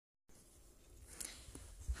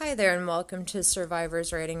Hi there and welcome to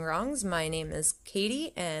Survivors Righting Wrongs. My name is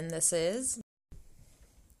Katie and this is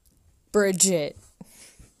Bridget.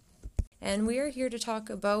 And we are here to talk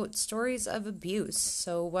about stories of abuse.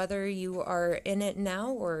 So whether you are in it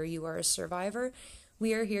now or you are a survivor,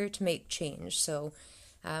 we are here to make change. So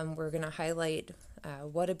we're going to highlight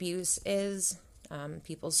what abuse is,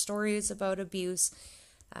 people's stories about abuse,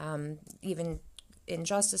 even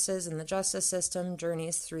injustices in the justice system,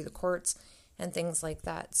 journeys through the courts, and things like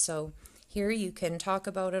that. So here you can talk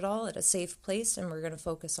about it all at a safe place, and we're going to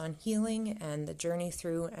focus on healing and the journey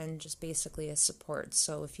through and just basically a support.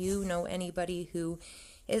 So if you know anybody who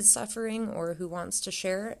is suffering or who wants to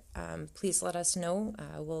share, please let us know.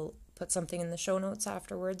 We'll put something in the show notes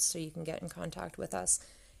afterwards so you can get in contact with us.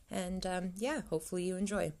 And hopefully you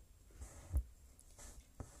enjoy.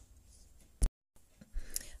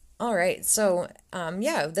 All right, so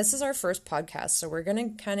this is our first podcast, so we're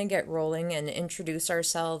going to kind of get rolling and introduce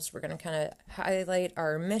ourselves. We're going to kind of highlight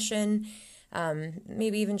our mission,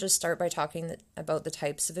 maybe even just start by talking about the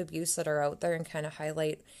types of abuse that are out there and kind of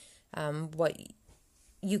highlight what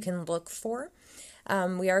you can look for.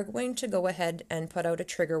 We are going to go ahead and put out a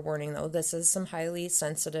trigger warning, though. This is some highly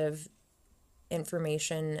sensitive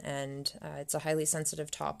information and it's a highly sensitive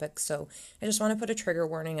topic, so I just want to put a trigger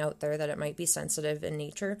warning out there that it might be sensitive in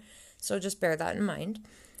nature, so just bear that in mind.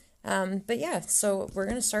 So we're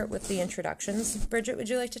going to start with the introductions. Bridget, would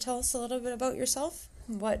you like to tell us a little bit about yourself?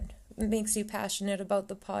 What makes you passionate about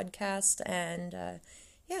the podcast? And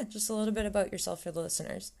just a little bit about yourself for the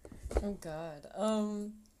listeners. Oh God.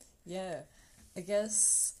 I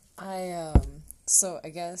guess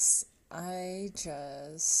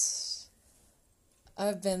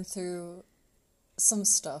I've been through some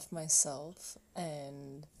stuff myself,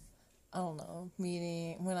 and I don't know,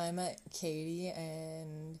 when I met Katie,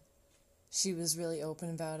 and she was really open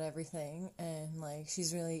about everything, and like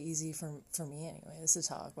she's really easy for me anyways to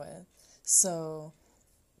talk with. So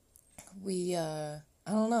we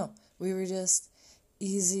we were just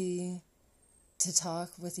easy to talk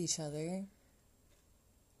with each other.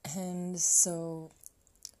 And so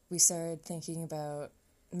we started thinking about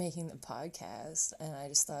making the podcast, and I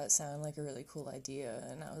just thought it sounded like a really cool idea,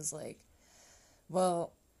 and I was like,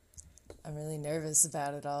 well, I'm really nervous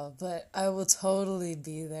about it all, but I will totally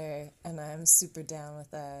be there, and I'm super down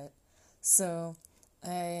with that. So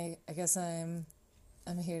I guess I'm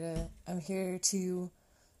here to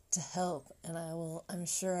help, and I'm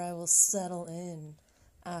sure I will settle in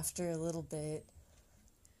after a little bit.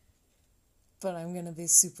 But I'm going to be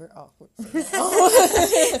super awkward for now.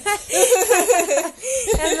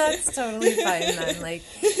 And that's totally fine, man. Like,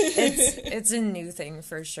 it's a new thing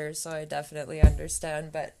for sure, so I definitely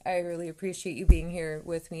understand. But I really appreciate you being here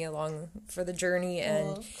with me along for the journey.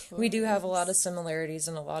 And we do have a lot of similarities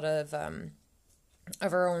and a lot of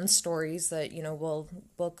our own stories that,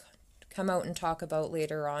 we'll come out and talk about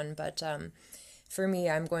later on. But for me,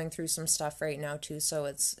 I'm going through some stuff right now too, so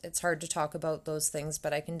it's hard to talk about those things,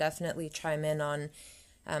 but I can definitely chime in on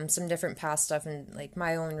some different past stuff and like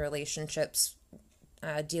my own relationships,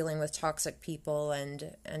 dealing with toxic people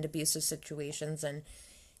and abusive situations, and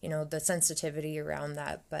the sensitivity around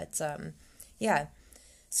that. But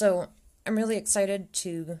so I'm really excited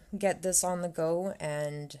to get this on the go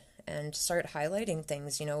and start highlighting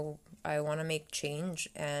things. I want to make change,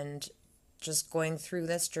 and just going through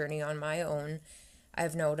this journey on my own,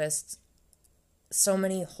 I've noticed so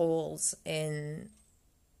many holes in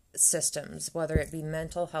systems, whether it be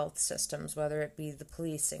mental health systems, whether it be the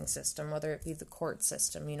policing system, whether it be the court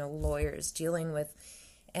system, lawyers dealing with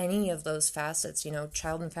any of those facets,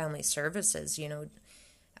 child and family services,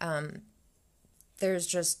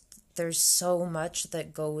 there's so much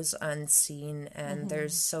that goes unseen, and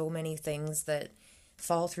there's so many things that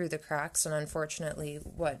fall through the cracks. And unfortunately,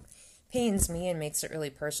 what pains me and makes it really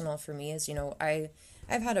personal for me is,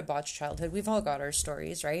 I've had a botched childhood. We've all got our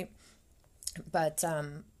stories, right? But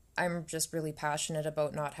I'm just really passionate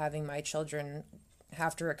about not having my children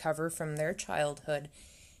have to recover from their childhood.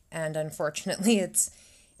 And unfortunately,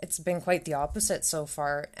 it's been quite the opposite so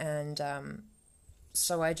far. And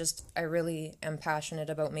so I really am passionate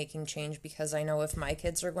about making change, because I know if my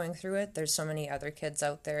kids are going through it, there's so many other kids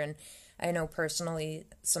out there. And I know personally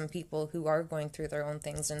some people who are going through their own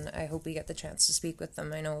things, and I hope we get the chance to speak with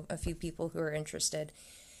them. I know a few people who are interested,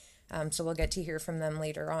 so we'll get to hear from them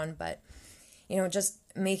later on. But, just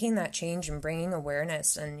making that change and bringing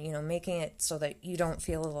awareness and, making it so that you don't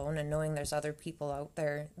feel alone, and knowing there's other people out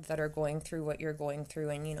there that are going through what you're going through.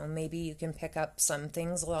 And, maybe you can pick up some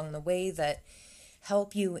things along the way that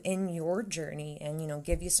help you in your journey and,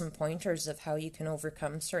 give you some pointers of how you can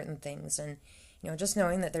overcome certain things. And, just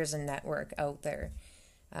knowing that there's a network out there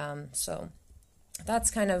So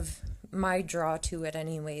that's kind of my draw to it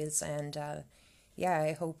anyways, and yeah,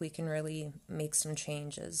 I hope we can really make some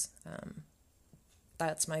changes.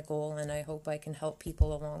 That's my goal, and I hope I can help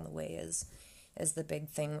people along the way is the big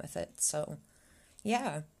thing with it. So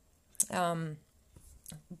yeah,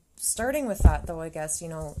 starting with that though, I guess,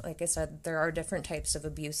 like I said, there are different types of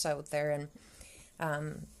abuse out there,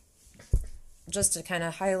 and just to kind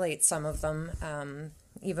of highlight some of them,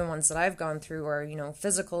 even ones that I've gone through are,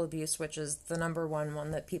 physical abuse, which is the number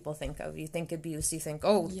one that people think of. You think abuse, you think,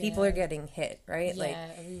 oh, people are getting hit, right? Yeah,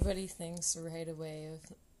 everybody thinks right away of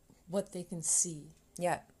what they can see.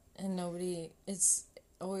 Yeah. And it's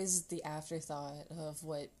always the afterthought of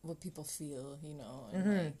what people feel, and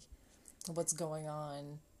like what's going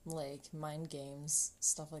on, like mind games,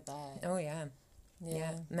 stuff like that. Oh, yeah.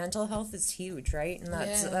 Yeah. Mental health is huge, right? And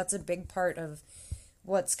that's a big part of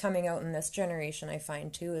what's coming out in this generation, I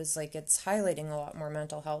find, too, is, like, it's highlighting a lot more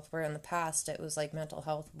mental health, where in the past it was, like, mental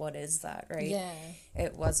health, what is that, right? Yeah.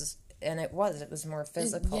 It was more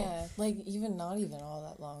physical. Like, not even all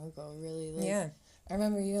that long ago, really. Like, yeah. I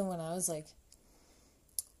remember even when I was, like,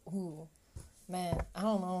 ooh, man, I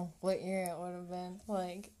don't know what year it would have been,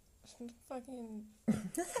 like, fucking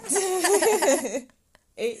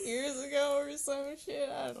 8 years ago or some shit,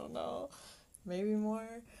 I don't know, maybe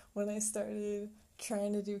more, when I started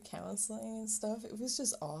trying to do counseling and stuff. It was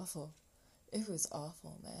just awful. It was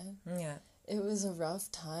awful, man. Yeah. It was a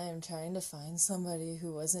rough time trying to find somebody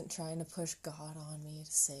who wasn't trying to push God on me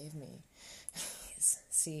to save me.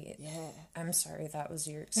 See, yeah. I'm sorry that was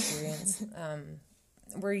your experience.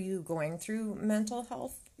 Were you going through mental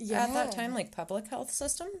health at that time, like public health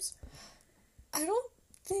systems? I don't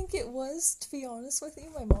think it was, to be honest with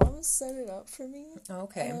you. My mom set it up for me.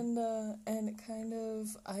 Okay. And it kind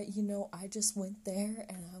of, I just went there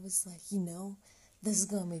and I was like, this is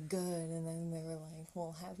gonna be good. And then they were like,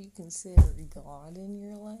 well, have you considered God in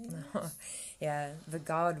your life? Yeah, the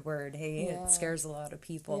God word, hey, it scares a lot of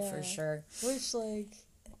people for sure. Which, like,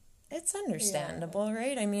 it's understandable,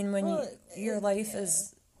 right? I mean, when your life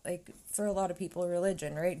is, like, for a lot of people,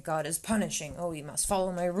 religion, right? God is punishing. Oh, you must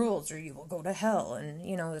follow my rules or you will go to hell. And,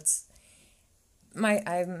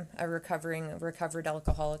 I'm a recovered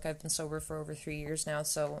alcoholic. I've been sober for over 3 years now.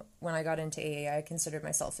 So when I got into AA, I considered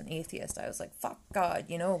myself an atheist. I was like, fuck God,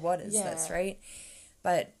 what is this, right?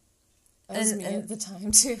 But that was me at the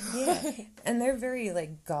time too. Yeah. And they're very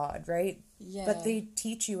like God, right? Yeah. But they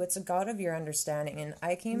teach you it's a God of your understanding. And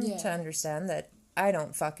I came to understand that I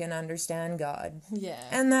don't fucking understand God. Yeah.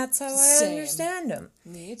 And that's how I understand him.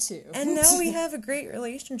 Me too. And now we have a great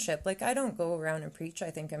relationship. Like, I don't go around and preach.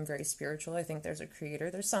 I think I'm very spiritual. I think there's a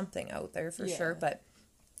creator. There's something out there for sure. But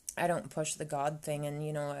I don't push the God thing.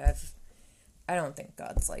 And, I don't think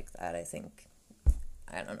God's like that.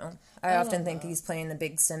 I don't know. I often think he's playing the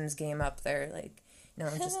big Sims game up there. Like,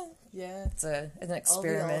 just... yeah. It's an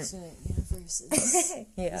experiment. All the alternate universes.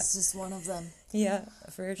 Yeah. It's just one of them. Yeah,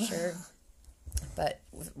 for sure. But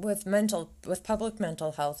with public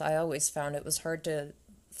mental health, I always found it was hard to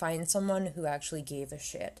find someone who actually gave a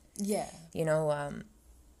shit. Yeah.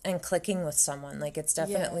 And clicking with someone. Like, it's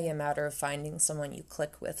definitely a matter of finding someone you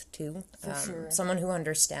click with, too. For sure. Someone who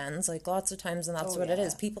understands. Like, lots of times, and that's what it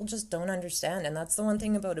is. People just don't understand, and that's the one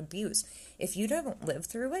thing about abuse. If you don't live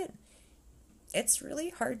through it, it's really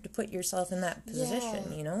hard to put yourself in that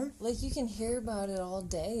position, Like, you can hear about it all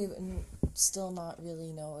day and still not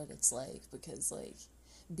really know what it's like, because, like,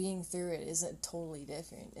 being through it isn't totally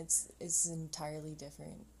different. It's an entirely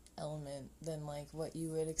different element than, like, what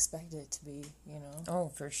you would expect it to be, Oh,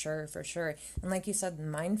 for sure. And like you said,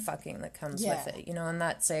 mind fucking that comes with it, and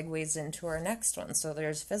that segues into our next one. So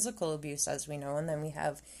there's physical abuse, as we know, and then we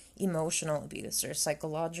have emotional abuse or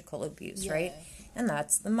psychological abuse, right? And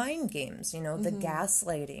that's the mind games, the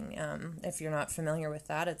gaslighting. If you're not familiar with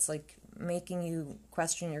that, it's like making you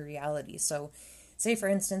question your reality. So, say for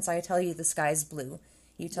instance, I tell you the sky's blue.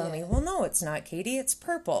 You tell me, well, no, it's not, Katie, it's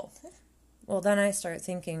purple. Well, then I start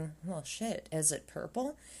thinking, well, shit, is it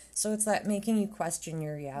purple? So it's that making you question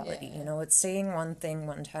your reality. It's saying one thing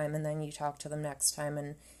one time and then you talk to them next time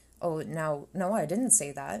and, oh, now, no, I didn't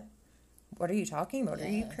say that. What are you talking about? Are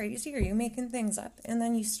you crazy? Are you making things up? And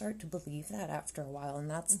then you start to believe that after a while, and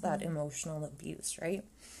that's that emotional abuse, right?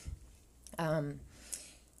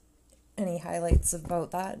 Any highlights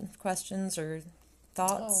about that? Questions or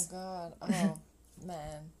thoughts? Oh, God. Oh,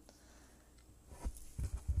 man.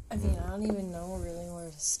 I mean, I don't even know really where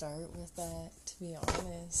to start with that, to be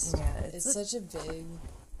honest. Yeah, it's such a big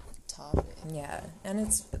topic. Yeah,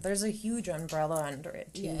 and there's a huge umbrella under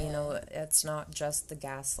it too. It's not just the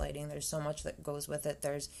gaslighting. There's so much that goes with it.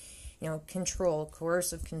 There's, control,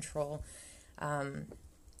 coercive control,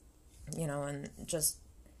 and just,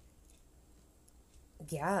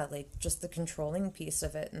 yeah, like, just the controlling piece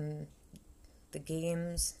of it and the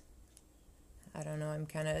games. I don't know, I'm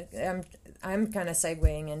kind of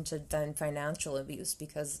segueing into then financial abuse,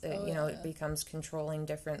 because it becomes controlling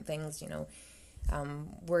different things,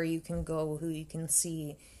 where you can go, who you can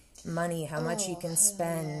see, money, how much you can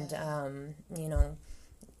spend,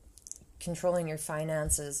 controlling your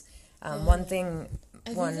finances. One thing,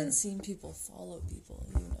 I've even seen people follow people,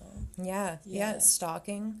 Yeah,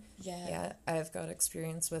 stalking. Yeah, I've got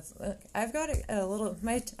experience with. I've got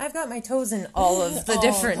I've got my toes in all of the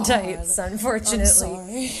different types. Unfortunately,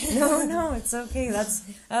 I'm sorry. No, it's okay.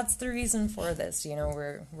 That's the reason for this.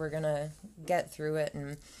 We're gonna get through it,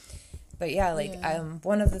 but yeah,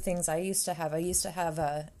 one of the things I used to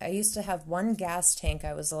have one gas tank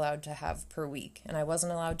I was allowed to have per week, and I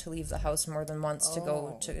wasn't allowed to leave the house more than once to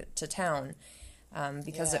go to town,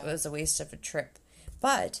 because it was a waste of a trip,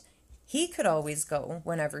 but he could always go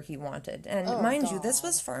whenever he wanted. And mind you, this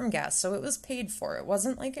was farm gas, so it was paid for. It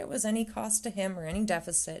wasn't like it was any cost to him or any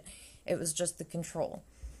deficit. It was just the control.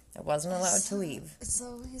 I wasn't allowed to leave. It's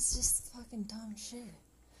always just fucking dumb shit.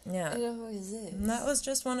 Yeah. It always is. And that was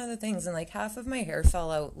just one of the things. And, half of my hair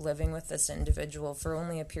fell out living with this individual for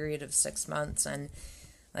only a period of 6 months. And,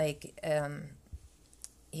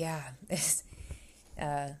 yeah,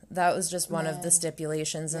 that was just one of the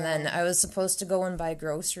stipulations. And then I was supposed to go and buy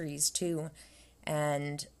groceries too,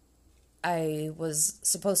 and I was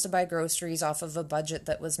supposed to buy groceries off of a budget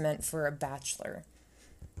that was meant for a bachelor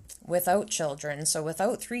without children, so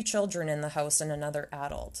without 3 children in the house and another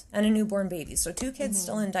adult and a newborn baby, so 2 kids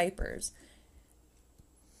still in diapers,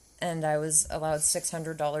 and I was allowed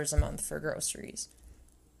 $600 a month for groceries.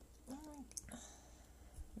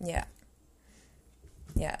 Yeah.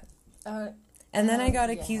 And then I got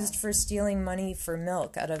accused for stealing money for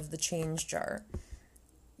milk out of the change jar.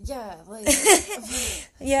 Yeah,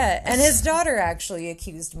 Yeah, and his daughter actually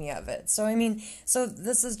accused me of it. So, so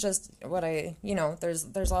this is just what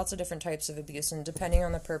there's lots of different types of abuse, and depending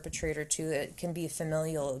on the perpetrator, too, it can be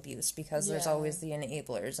familial abuse, because there's always the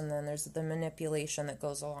enablers, and then there's the manipulation that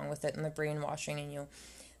goes along with it, and the brainwashing, and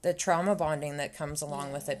the trauma bonding that comes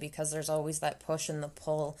along with it, because there's always that push and the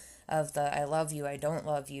pull of the I love you, I don't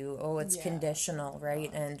love you, it's conditional, right?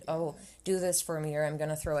 And do this for me, or I'm going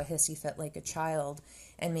to throw a hissy fit like a child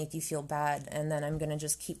and make you feel bad, and then I'm going to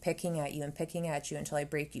just keep picking at you until I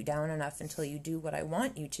break you down enough, until you do what I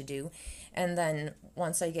want you to do, and then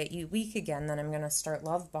once I get you weak again, then I'm going to start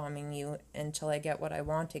love bombing you until I get what I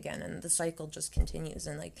want again, and the cycle just continues.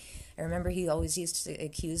 And I remember he always used to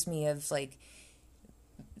accuse me of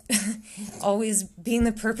always being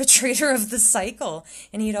the perpetrator of the cycle,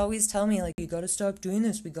 and he'd always tell me you got to stop doing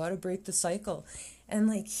this, we got to break the cycle,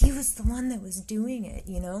 and he was the one that was doing it,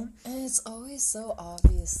 and it's always so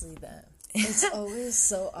obviously them. It's always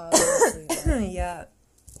so obviously them. Yeah.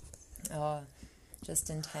 Just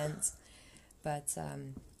intense. But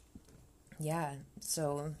yeah,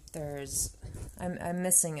 so I'm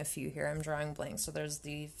missing a few here. I'm drawing blanks. So there's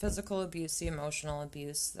the physical abuse, the emotional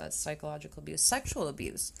abuse, the psychological abuse, sexual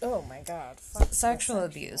abuse. Oh my God. Sexual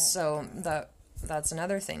abuse. So that's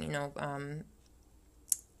another thing,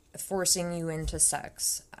 forcing you into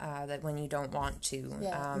sex that when you don't want to.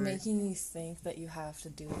 Yeah, making you think that you have to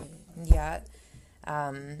do it. Yeah.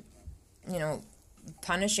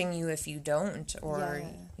 Punishing you if you don't, or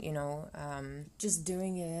just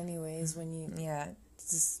doing it anyways when you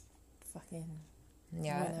just fucking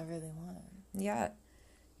whenever they want.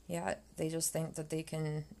 Yeah, they just think that they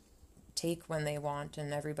can take when they want,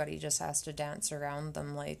 and everybody just has to dance around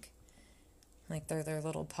them like they're their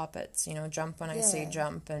little puppets, jump when I say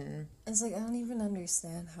jump. And it's I don't even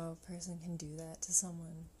understand how a person can do that to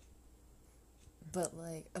someone. But,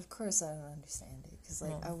 of course I don't understand it, because,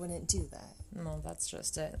 I wouldn't do that. No, that's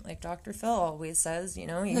just it. Dr. Phil always says, you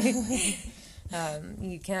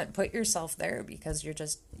can't put yourself there, because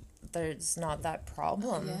there's not that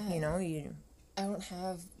problem, I don't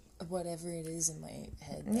have whatever it is in my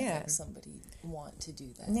head that makes somebody want to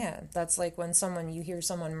do that. Yeah, that's when you hear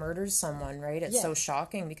someone murders someone, right? It's so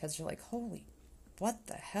shocking, because you're holy, what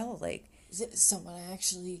the hell? Someone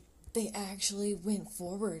they actually went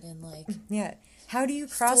forward and, yeah. How do you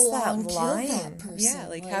cross that line?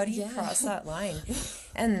 How do you cross that line?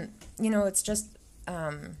 And, it's just,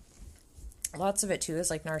 lots of it, too, is,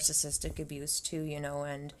 narcissistic abuse, too,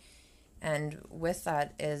 and And with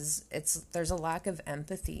that there's a lack of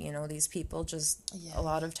empathy. You know, these people just, a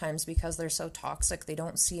lot of times, because they're so toxic, they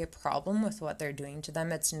don't see a problem with what they're doing. To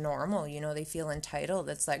them, it's normal. You know, they feel entitled.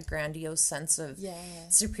 It's that grandiose sense of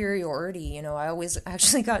superiority. You know, I always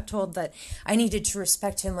actually got told that I needed to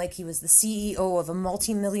respect him like he was the CEO of a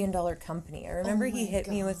multi-million-dollar company. I remember he hit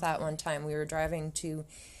me with that one time. We were driving to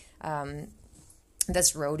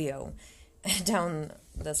this rodeo down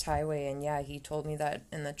this highway, and he told me that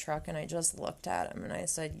in the truck, and I just looked at him and I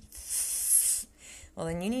said, well,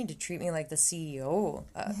 then you need to treat me like the CEO,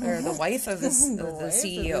 or the wife of the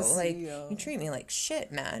CEO. Like, you treat me like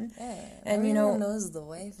shit, man. Yeah, and everyone knows the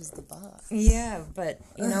wife is the boss. Yeah, but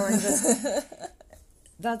and just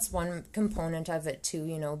that's one component of it too.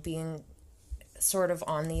 You know, being sort of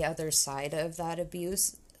on the other side of that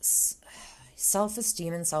abuse.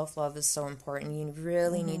 Self-esteem and self-love is so important. You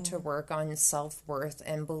really need to work on self-worth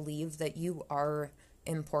and believe that you are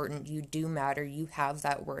important. You do matter. You have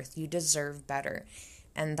that worth. You deserve better.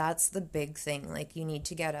 And that's the big thing. Like, you need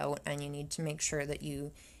to get out and you need to make sure that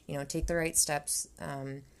you take the right steps.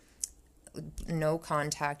 No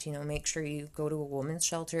contact, make sure you go to a woman's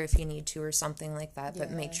shelter if you need to or something like that.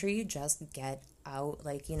 But make sure you just get out.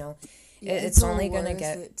 Like, it's only going to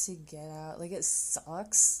get out. Like, it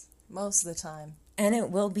sucks most of the time. And it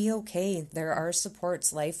will be okay. There are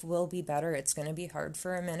supports. Life will be better. It's going to be hard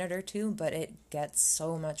for a minute or two, but it gets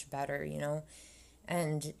so much better,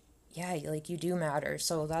 And like, you do matter.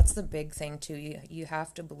 So that's the big thing too. You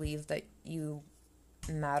have to believe that you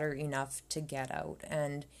matter enough to get out.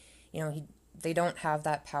 And, they don't have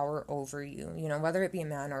that power over you, whether it be a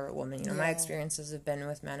man or a woman. My experiences have been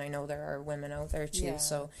with men. I know there are women out there too,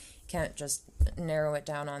 so you can't just narrow it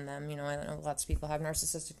down on them. I know lots of people have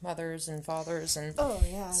narcissistic mothers and fathers and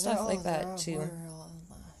stuff like that too.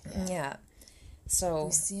 Yeah. So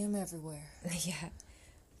we see them everywhere. Yeah.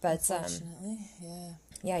 But unfortunately,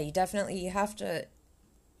 you have to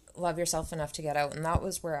love yourself enough to get out, and that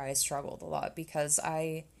was where I struggled a lot, because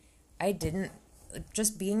I didn't,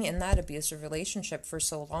 just being in that abusive relationship for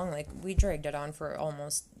so long, like, we dragged it on for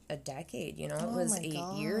almost a decade, it was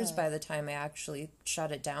 8 years by the time I actually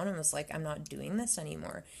shut it down and was like, I'm not doing this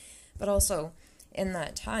anymore. But also, in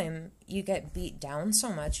that time, you get beat down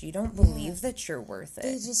so much, you don't believe that you're worth it.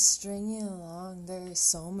 They just string you along. They're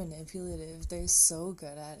so manipulative. They're so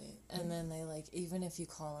good at it. And then they, like, even if you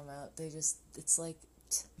call them out, it's like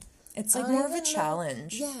more of a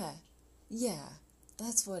challenge. Yeah.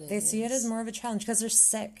 That's what it is. They see it as more of a challenge because they're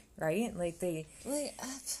sick, right? Like I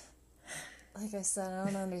said, I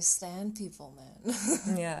don't understand people,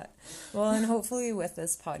 man. Yeah. Well, and hopefully with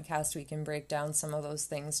this podcast, we can break down some of those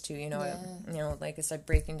things too. Like I said,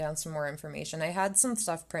 breaking down some more information. I had some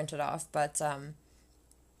stuff printed off, but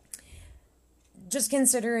just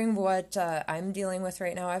considering what I'm dealing with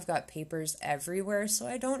right now, I've got papers everywhere, so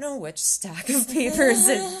I don't know which stack of papers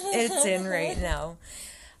it's in right now.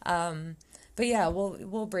 But yeah,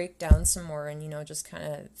 we'll break down some more and, just kind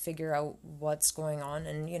of figure out what's going on,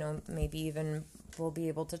 and, maybe even we'll be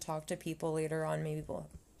able to talk to people later on. Maybe we'll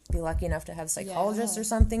be lucky enough to have psychologists or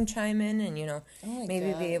something chime in and,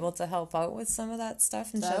 maybe be able to help out with some of that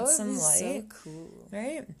stuff and shed some light. So cool.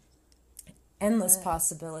 Right? Endless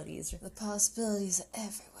possibilities. The possibilities are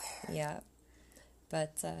everywhere. Yeah.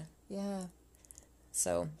 But, yeah.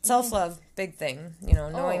 So, self-love, big thing,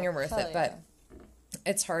 knowing you're worth it, but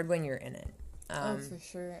it's hard when you're in it. For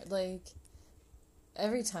sure. Like,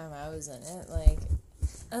 every time I was in it, like,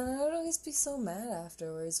 and I would always be so mad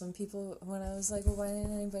afterwards when I was like, well, why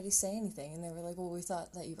didn't anybody say anything? And they were like, well, we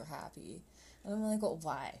thought that you were happy. And I'm like, well,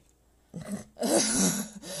 why?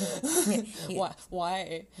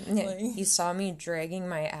 Why? Like, you saw me dragging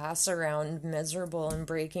my ass around miserable and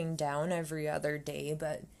breaking down every other day,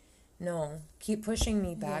 but no, keep pushing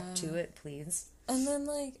me back to it, please. And then,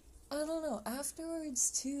 like, I don't know,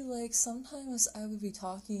 afterwards, too, like, sometimes I would be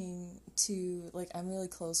talking to, like, I'm really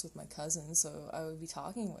close with my cousin, so I would be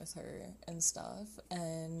talking with her and stuff,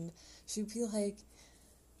 and she'd be like,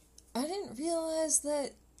 I didn't realize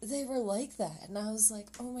that they were like that, and I was like,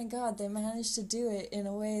 oh my god, they managed to do it in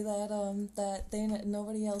a way that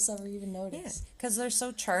nobody else ever even noticed. Yeah, because they're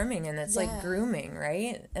so charming, and it's like grooming,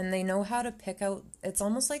 right? And they know how to pick out, it's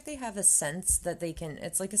almost like they have a sense that they can,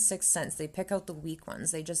 it's like a sixth sense, they pick out the weak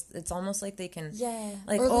ones, it's almost like they can,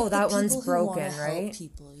 like, or that one's broken, right? Help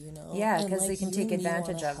people, Yeah, because they can take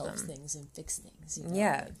advantage of them. Things and fix things,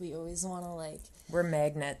 Yeah. Like, we always want to, like... We're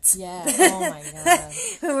magnets. Yeah, oh my god.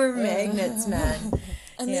 We're magnets, man.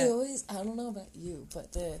 And they always, I don't know about you,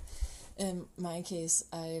 but in my case,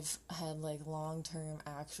 I've had, like, long-term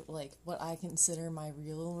actual, like, what I consider my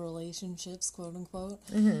real relationships, quote-unquote,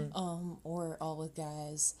 or all with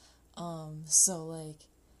guys, So, like,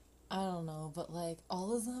 I don't know, but, like,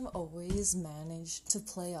 all of them always managed to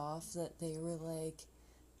play off that they were,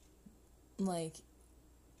 like,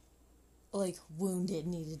 wounded,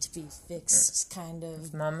 needed to be fixed, kind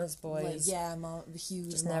of. Mama's boys. Like, yeah,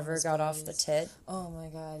 huge. Just never mama's got boys. off the tit. Oh my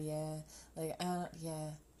god, yeah. Like,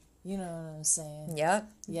 yeah. You know what I'm saying. Yep.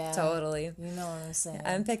 Yeah. Totally. You know what I'm saying.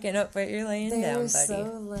 I'm picking up what you're laying they down, were buddy. so,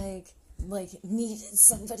 like, needed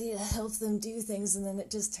somebody to help them do things, and then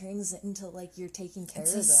it just turns into, like, you're taking care of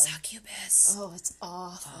them. It's a succubus. Oh, it's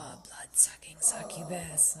awful. Oh, blood-sucking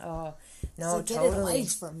succubus. Oh, no, so get totally. it away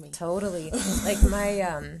from me. Totally. Like,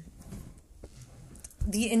 my,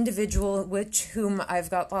 the individual whom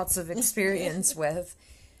I've got lots of experience with,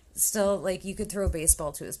 still, like, you could throw a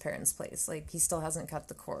baseball to his parents' place. Like, he still hasn't cut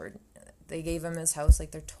the cord. They gave him his house.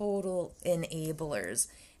 Like, they're total enablers.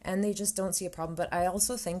 And they just don't see a problem. But I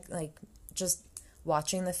also think, like, just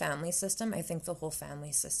watching the family system, I think the whole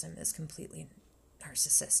family system is completely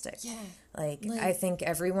narcissistic. Yeah. Like I think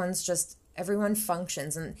everyone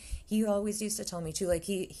functions, and he always used to tell me too, like,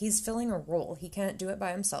 he's filling a role. He can't do it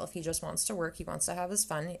by himself. He just wants to work, he wants to have his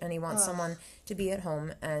fun, and he wants someone to be at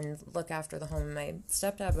home and look after the home. My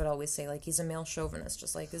stepdad would always say, like, he's a male chauvinist,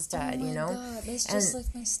 just like his dad, oh my you know? God, it's just like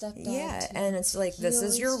my stepdad. Yeah, too. and it's like, He this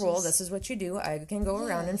is your role, just- this is what you do. I can go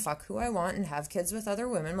around and fuck who I want and have kids with other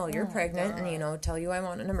women while you're my pregnant, and, God. you know, tell you I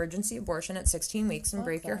want an emergency abortion at 16 weeks and Fuck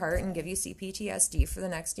break your that heart and guy. give you CPTSD for the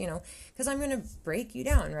next, you know, because I'm going to break you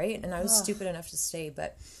down, right? And I was stupid enough to stay,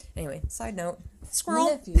 but anyway, side note, squirrel.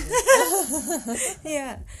 Manipulative.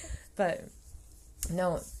 Yeah, but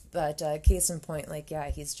no, but case in point, like,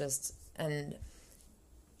 yeah, he's just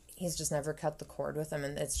never cut the cord with them,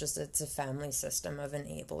 and it's a family system of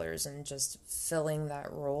enablers and just filling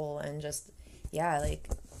that role, and just, yeah, like,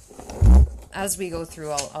 as we go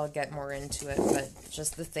through, I'll get more into it, but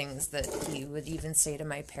just the things that he would even say to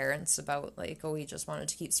my parents about, like, oh, he just wanted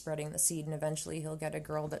to keep spreading the seed, and eventually he'll get a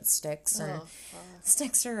girl that sticks and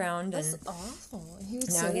sticks around. That's and awful. He would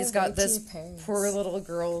now say he's that got right to this your parents. poor little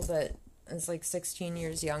girl that is like 16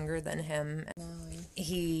 years younger than him.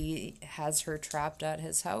 He has her trapped at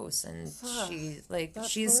his house, and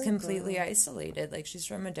she's poor completely girl. isolated. Like, she's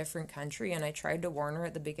from a different country, and I tried to warn her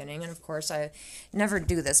at the beginning, and of course I never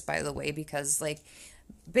do this, by the way, because, like,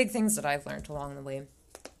 big things that I've learned along the way.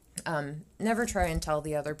 Never try and tell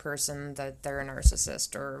the other person that they're a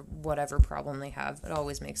narcissist or whatever problem they have. It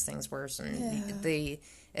always makes things worse, and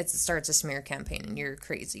it starts a smear campaign, and you're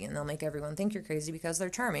crazy, and they'll make everyone think you're crazy because they're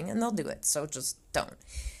charming, and they'll do it. So just don't.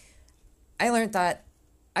 I learned that.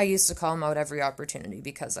 I used to call him out every opportunity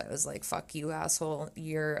because I was like, fuck you, asshole,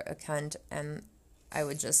 you're a cunt, and I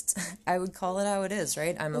would call it how it is,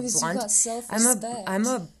 right? I'm Because a blunt. you got self-respect.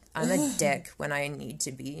 I'm a dick when I need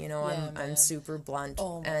to be, you know. Yeah, I'm man. super blunt,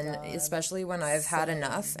 Oh my and God. especially when I've had Same.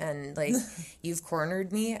 enough, and, like, you've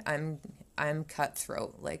cornered me, I'm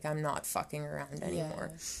cutthroat. Like, I'm not fucking around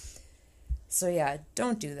anymore. So yeah,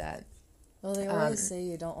 don't do that. Well, they always say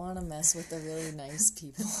you don't want to mess with the really nice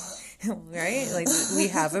people. Right? Like, we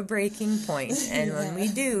have a breaking point, and when we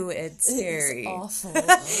do, it's scary. It's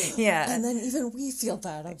awful. Yeah. And then even we feel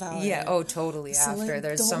bad about it. Yeah, oh, totally. So, After, like,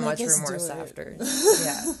 there's don't so make much us do remorse it. after.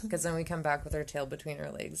 Yeah, because then we come back with our tail between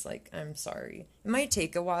our legs, like, I'm sorry. It might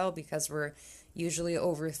take a while because we're usually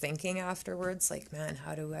overthinking afterwards, like, man,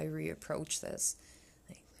 how do I reapproach this?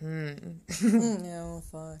 Like, No,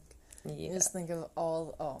 fuck. Yeah. Just think of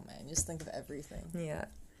just think of everything. Yeah.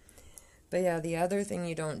 But yeah, the other thing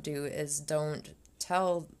you don't do is don't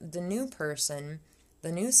tell the new person,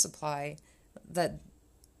 the new supply, that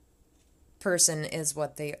person is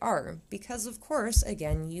what they are. Because, of course,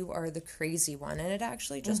 again, you are the crazy one, and it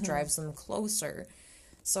actually just drives them closer.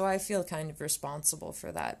 So I feel kind of responsible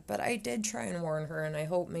for that. But I did try and warn her, and I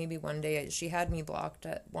hope maybe one day, she had me blocked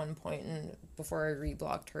at one point, and before I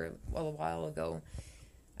reblocked her a while ago,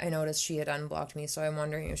 I noticed she had unblocked me, so I'm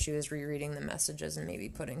wondering if she was rereading the messages and maybe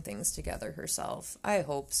putting things together herself. I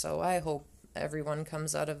hope so. I hope everyone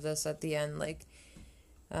comes out of this at the end, like,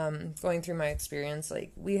 going through my experience,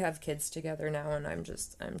 like, we have kids together now, and I'm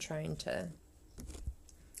trying to,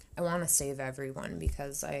 I want to save everyone,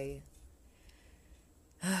 because I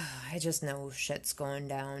just know shit's going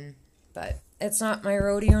down. But it's not my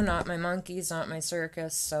rodeo, not my monkeys, not my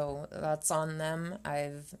circus, so that's on them.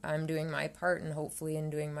 I'm doing my part, and hopefully in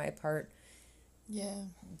doing my part, Yeah.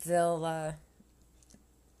 they'll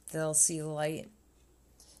see the light.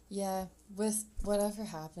 Yeah, with whatever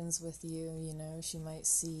happens with you, you know, she might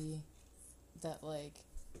see that, like,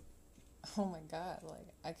 oh my God, like,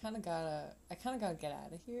 I kind of gotta get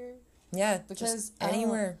out of here. Yeah, Because just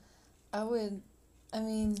anywhere. I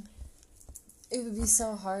mean, it would be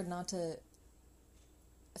so hard not to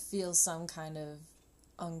feel some kind of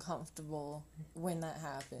uncomfortable when that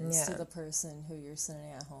happens to the person who you're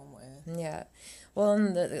sitting at home with. Yeah. Well,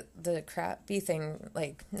 and the crappy thing,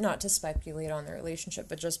 like, not to speculate on the relationship,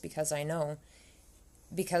 but just because I know,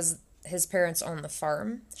 because his parents own the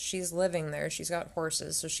farm, she's living there, she's got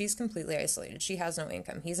horses, so she's completely isolated. She has no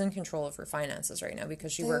income. He's in control of her finances right now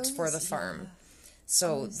because she works for the farm.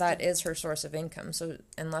 So that is her source of income. So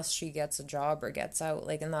unless she gets a job or gets out,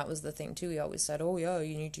 like, and that was the thing too. He always said, oh yeah,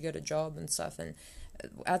 you need to get a job and stuff. And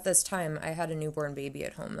at this time, I had a newborn baby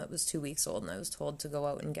at home that was 2 weeks old, and I was told to go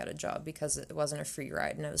out and get a job because it wasn't a free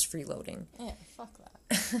ride and I was freeloading. Yeah, fuck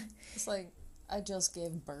that. It's like, I just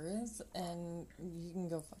gave birth and you can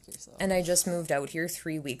go fuck yourself. And I just moved out here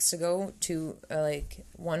 3 weeks ago to,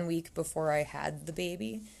 1 week before I had the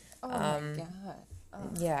baby. Oh my God. Oh.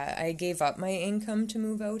 Yeah, I gave up my income to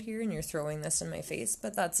move out here, and you're throwing this in my face,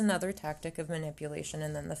 but that's another tactic of manipulation.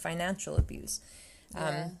 And then the financial abuse.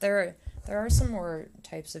 There are some more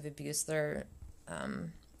types of abuse. There are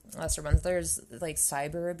lesser ones. There's like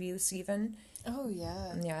cyber abuse even. Oh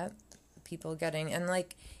yeah. Yeah, people getting, and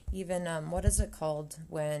like even what is it called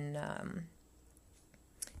when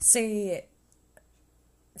say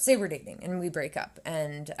we're dating and we break up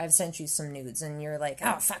and I've sent you some nudes and you're like,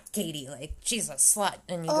 oh fuck Katie, like she's a slut,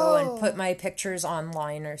 and you go and put my pictures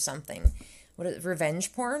online or something. What is it,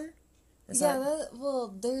 revenge porn?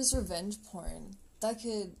 There's revenge porn.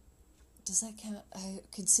 Does that count? I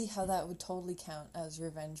could see how that would totally count as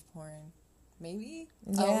revenge porn. Maybe?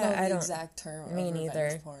 Yeah, I don't know the exact term. Me of neither.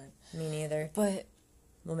 Revenge porn. Me neither. But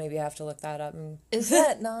we'll maybe have to look that up. Is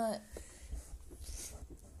that not?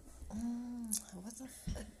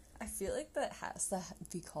 I feel like that has to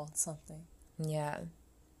be called something. Yeah.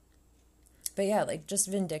 But yeah, like just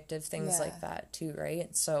vindictive things like that too,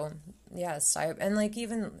 right? So yeah, and like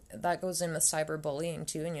even that goes in with cyberbullying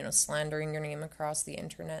too, and slandering your name across the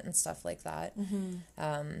internet and stuff like that.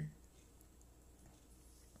 Mm-hmm.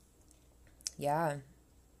 Yeah,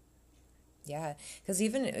 because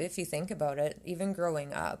even if you think about it, even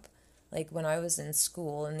growing up, like when I was in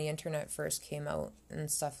school and the internet first came out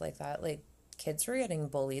and stuff like that, like kids were getting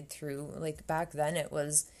bullied through, like back then it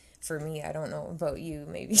was. For me, I don't know about you,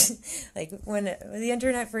 maybe, like, when the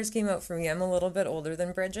internet first came out for me, I'm a little bit older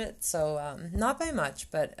than Bridget, so, not by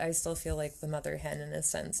much, but I still feel like the mother hen in a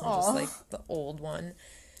sense, and just, like, the old one,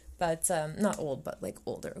 but, not old, but, like,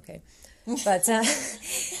 older, okay, but,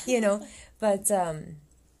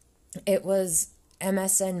 it was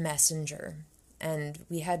MSN Messenger, and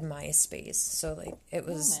we had MySpace, so, like, it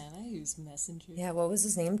was... Oh, man, I use Messenger. Yeah, what was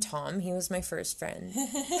his name? Tom. He was my first friend. He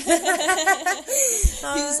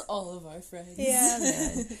was all of our friends. Yeah,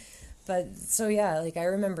 man. But, so, yeah, like, I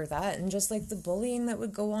remember that, and just, like, the bullying that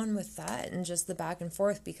would go on with that, and just the back and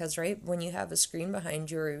forth, because, right, when you have a screen behind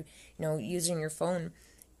you, or, using your phone,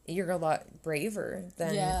 you're a lot braver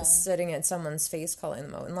than sitting at someone's face calling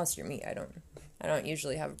them out, unless you're me. I don't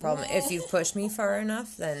usually have a problem. If you push me far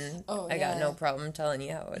enough, then I got no problem telling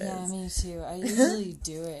you how it is. Yeah, me too. I usually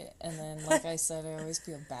do it, and then, like I said, I always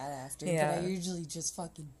feel bad after. Yeah. But I usually just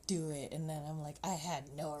fucking do it, and then I'm like, I had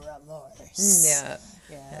no remorse.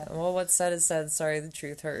 Yeah. Well, what's said is said. Sorry, the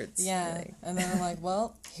truth hurts. Yeah. Like. And then I'm like,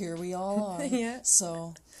 well, here we all are. Yeah.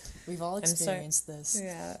 So, we've all experienced this.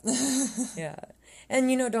 Yeah. Yeah. And,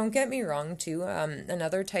 don't get me wrong, too.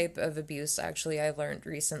 Another type of abuse, actually, I learned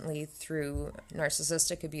recently through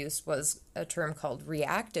narcissistic abuse was a term called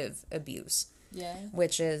reactive abuse. Yeah.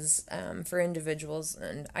 Which is for individuals,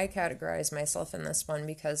 and I categorize myself in this one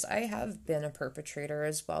because I have been a perpetrator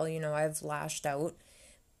as well. I've lashed out,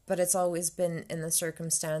 but it's always been in the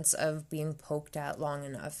circumstance of being poked at long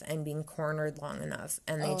enough and being cornered long enough.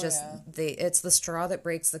 And it's the straw that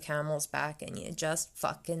breaks the camel's back, and you just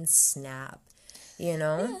fucking snap.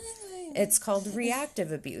 It's called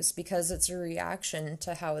reactive abuse because it's a reaction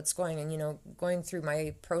to how it's going. And, going through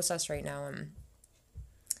my process right now,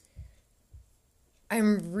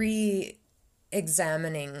 I'm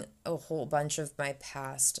re-examining a whole bunch of my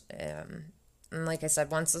past. And like I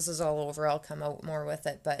said, once this is all over, I'll come out more with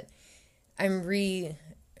it. But I'm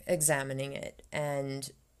re-examining it and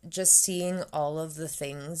just seeing all of the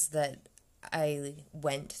things that I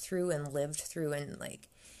went through and lived through, and, like,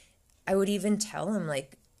 I would even tell him,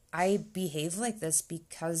 like, I behave like this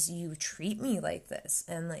because you treat me like this.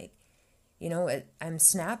 And, like, I'm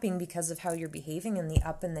snapping because of how you're behaving and the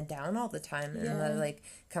up and the down all the time. And the, like,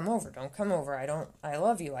 come over, don't come over. I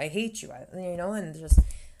love you. I hate you. And just,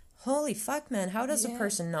 holy fuck, man. How does a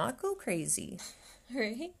person not go crazy?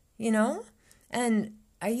 Right. And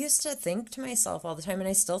I used to think to myself all the time, and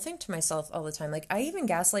I still think to myself all the time. Like, I even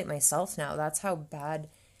gaslight myself now. That's how bad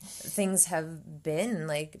things have been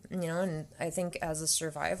like, and I think as a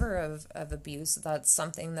survivor of abuse, that's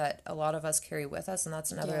something that a lot of us carry with us, and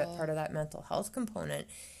that's another Yeah. part of that mental health component,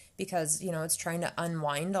 because it's trying to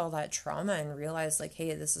unwind all that trauma and realize like,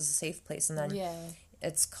 hey, this is a safe place. And then Yeah.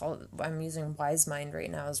 it's called, I'm using Wise Mind right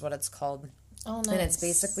now is what it's called. Oh, nice. And it's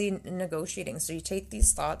basically negotiating. So you take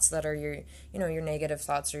these thoughts that are your, your negative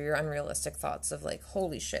thoughts or your unrealistic thoughts of like,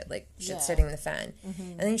 holy shit, like shit's hitting the fan.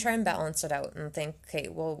 And then you try and balance it out and think, okay,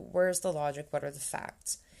 well, where's the logic? What are the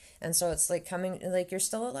facts? And so it's like you're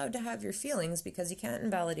still allowed to have your feelings, because you can't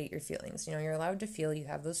invalidate your feelings. You're allowed to feel. You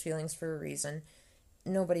have those feelings for a reason.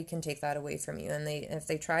 Nobody can take that away from you. And if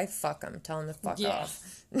they try, fuck them. Tell them to fuck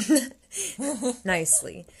off.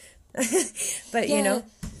 Nicely. But,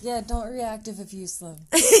 Yeah, don't reactive abuse them.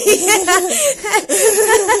 Yeah,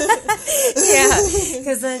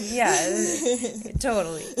 because then,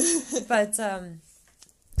 totally. But,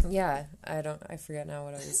 yeah, I forget now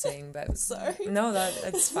what I was saying, but... Sorry. No,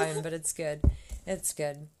 it's fine, but it's good. It's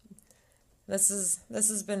good. This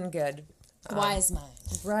has been good. Wise mind.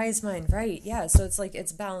 Wise mind, right. Yeah, so it's like,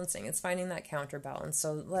 it's balancing. It's finding that counterbalance.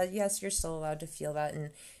 So, yes, you're still allowed to feel that, and,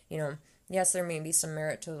 yes, there may be some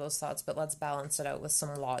merit to those thoughts, but let's balance it out with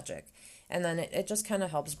some logic. And then it just kind of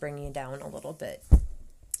helps bring you down a little bit.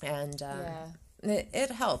 And it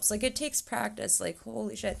helps. Like, it takes practice. Like,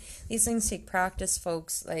 holy shit. These things take practice,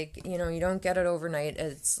 folks. Like, you don't get it overnight.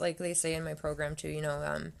 It's like they say in my program, too,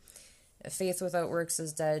 faith without works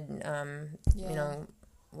is dead. And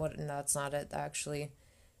that's not it, actually.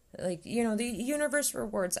 Like, the universe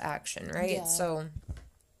rewards action, right? Yeah. So,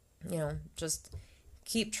 just...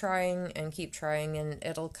 keep trying, and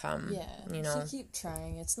it'll come. Yeah, so keep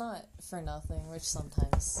trying. It's not for nothing, which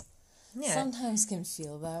sometimes can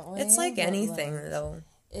feel that way. It's like anything, though.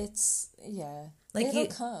 It's, like it'll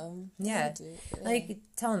come. Yeah. Like,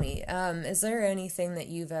 tell me, is there anything that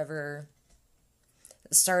you've ever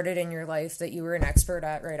started in your life that you were an expert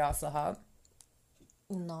at right off the hop?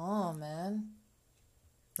 No, man.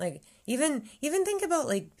 Like, even think about,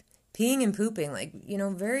 like, peeing and pooping, like,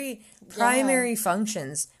 very primary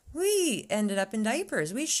functions. We ended up in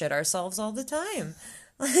diapers. We shit ourselves all the time.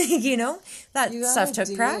 Like, that stuff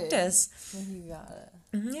took practice. You got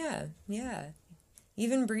it. Yeah.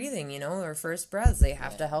 Even breathing, our first breaths, they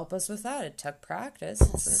have to help us with that. It took practice.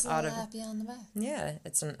 It's happy on the back. Yeah,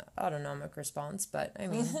 it's an autonomic response, but I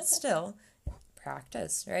mean, still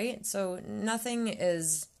practice, right? So nothing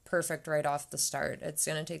is perfect right off the start. It's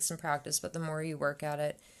going to take some practice, but the more you work at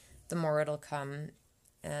it, the more it'll come,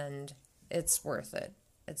 and it's worth it.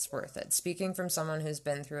 It's worth it. Speaking from someone who's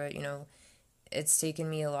been through it, it's taken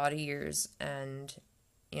me a lot of years, and,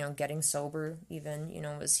 getting sober even,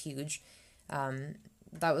 was huge.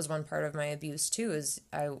 That was one part of my abuse too, is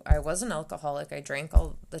I was an alcoholic. I drank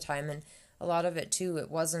all the time, and a lot of it too, it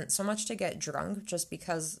wasn't so much to get drunk, just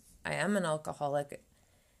because I am an alcoholic.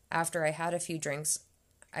 After I had a few drinks,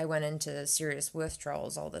 I went into serious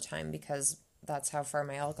withdrawals all the time, because that's how far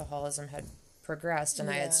my alcoholism had progressed,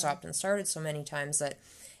 and I had stopped and started so many times that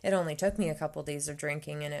it only took me a couple days of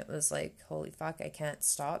drinking, and it was like, holy fuck, I can't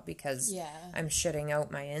stop, because I'm shitting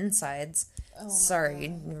out my insides. Oh,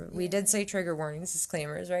 sorry, we did say trigger warnings,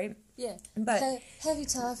 disclaimers, right? Yeah, but heavy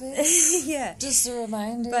topic. Yeah, just a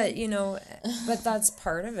reminder. But but that's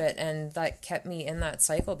part of it, and that kept me in that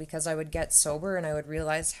cycle, because I would get sober and I would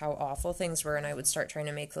realize how awful things were, and I would start trying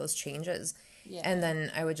to make those changes. Yeah. And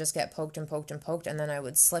then I would just get poked and poked and poked, and then I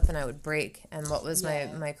would slip and I would break. And what was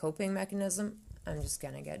my coping mechanism? I'm just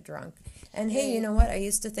going to get drunk. And hey, you know what? I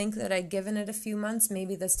used to think that I'd given it a few months.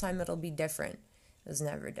 Maybe this time it'll be different. It was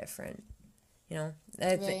never different.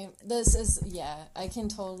 This is, I can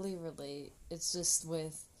totally relate. It's just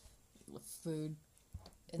with food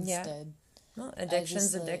instead. Yeah. Well,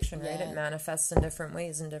 addiction's addiction, right? It manifests in different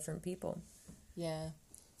ways in different people. Yeah.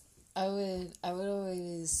 I would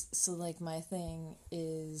always, so like my thing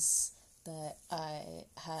is that I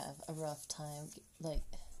have a rough time, like,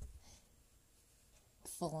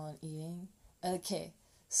 full on eating. Okay,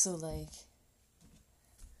 so like,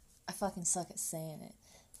 I fucking suck at saying it,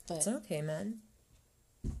 but it's okay, man.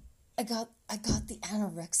 I got the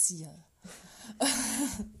anorexia.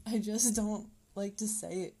 I just don't like to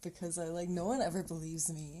say it, because no one ever believes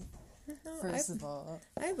me. No, first of all,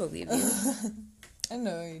 I believe you. I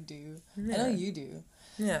know you do. Yeah. I know you do.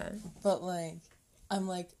 Yeah. But, I'm,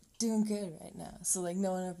 doing good right now. So,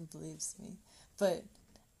 no one ever believes me. But,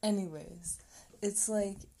 anyways, it's,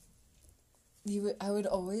 I would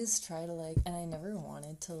always try to, and I never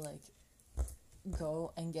wanted to,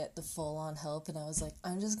 go and get the full-on help, and I was like,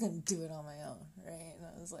 I'm just gonna do it on my own, right? And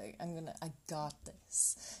I was like, I got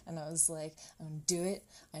this. And I was like, I'm gonna do it.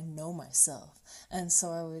 I know myself. And so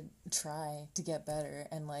I would try to get better,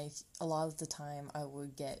 and, like, a lot of the time I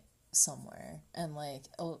would get somewhere, and, like,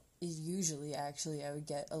 usually, actually, I would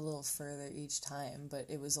get a little further each time, but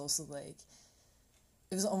it was also, like,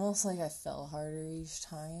 it was almost like I fell harder each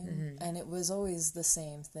time, and it was always the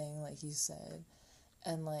same thing, like you said.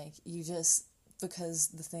 And, like, you just, because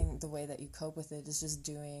the way that you cope with it is just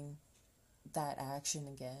doing that action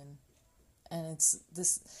again. And it's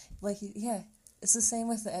this, like, yeah, it's the same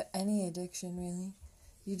with any addiction, really.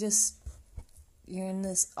 You're in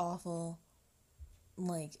this awful,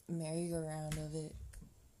 like, merry-go-round of it.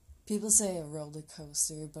 People say a roller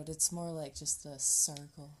coaster, but it's more like just a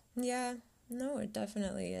circle. Yeah, no, it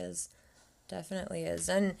definitely is. Definitely is.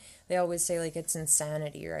 And they always say, like, it's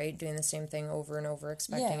insanity, right? Doing the same thing over and over,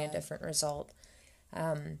 expecting a different result.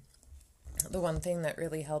 The one thing that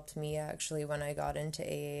really helped me, actually, when I got into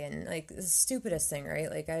AA, and, like, the stupidest thing, right?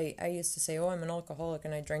 Like, I used to say, oh, I'm an alcoholic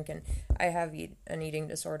and I drink, and I have an eating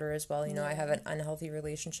disorder as well. You know, I have an unhealthy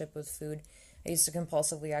relationship with food. I used to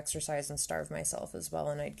compulsively exercise and starve myself as well,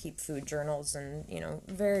 and I'd keep food journals and, you know,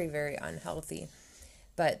 very, very unhealthy.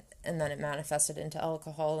 And then it manifested into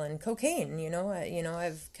alcohol and cocaine, you know.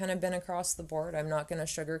 I've kind of been across the board. I'm not going to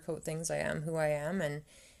sugarcoat things. I am who I am, and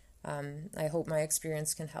I hope my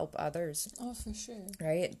experience can help others. Oh, for sure.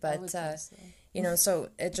 Right? But, so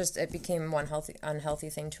it became one unhealthy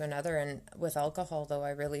thing to another. And with alcohol, though,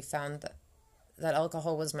 I really found that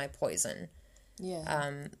alcohol was my poison.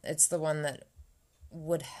 Yeah. It's the one that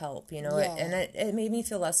would help, you know. Yeah. It made me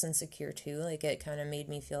feel less insecure, too. Like, it kind of made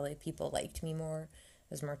me feel like people liked me more.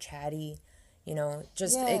 Was more chatty, you know,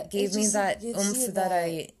 it gave me that oomph that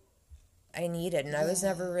I needed. And I was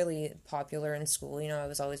never really popular in school, you know. I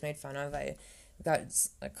was always made fun of. I got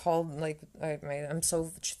called, like, I'm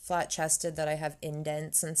so flat-chested that I have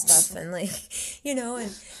indents and stuff, and, like, you know,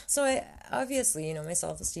 and so I obviously, you know, my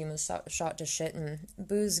self-esteem was shot to shit, and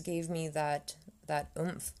booze gave me that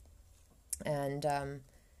oomph. And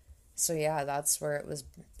so yeah, that's where it was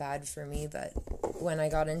bad for me. But when I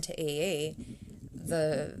got into AA,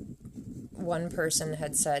 the one person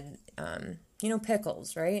had said,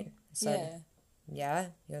 pickles, right? Said, yeah.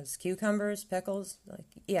 He goes, cucumbers, pickles? Like,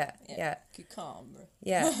 yeah. Cucumber.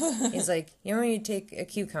 Yeah. He's like, you know when you take a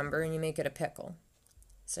cucumber and you make it a pickle?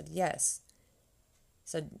 I said, yes. He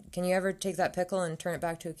said, can you ever take that pickle and turn it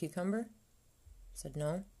back to a cucumber? I said,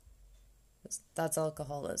 no. That's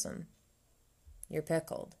alcoholism. You're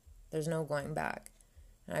pickled. There's no going back.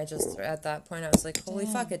 And at that point, I was like, holy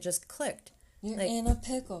fuck, it just clicked. You're in a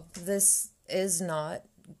pickle. This is not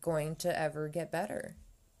going to ever get better.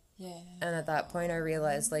 Yeah. And at that point, I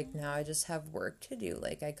realized, like, now I just have work to do.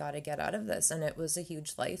 Like, I got to get out of this. And it was a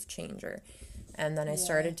huge life changer. And then I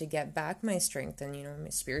started to get back my strength and, you know, my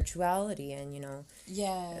spirituality and, you know,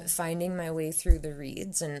 finding my way through the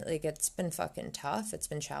reeds. And, like, it's been fucking tough. It's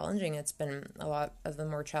been challenging. It's been a lot of the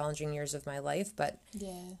more challenging years of my life. But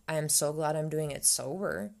I am so glad I'm doing it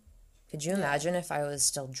sober. Could you imagine if I was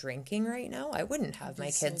still drinking right now? I wouldn't have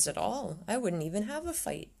my kids at all. I wouldn't even have a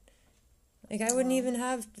fight. Like, I wouldn't even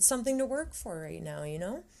have something to work for right now, you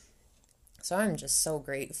know? So I'm just so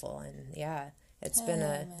grateful. And, yeah, it's been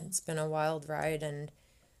a wild ride. And,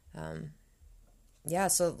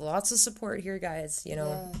 so lots of support here, guys. You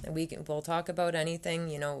know, we'll talk about anything.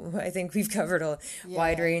 You know, I think we've covered a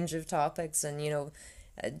wide range of topics. And, you know,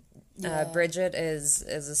 Bridget is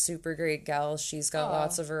a super great gal. She's got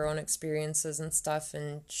lots of her own experiences and stuff,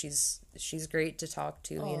 and she's great to talk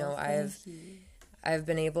to. You know, I've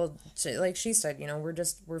been able to, like she said, you know,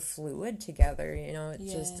 we're fluid together. You know,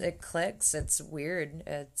 it clicks. It's weird.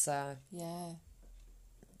 It's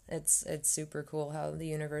it's super cool how the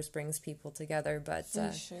universe brings people together. But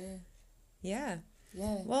for sure. Yeah.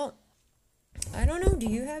 Well, I don't know. Do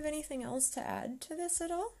you have anything else to add to this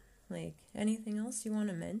at all? Like, anything else you want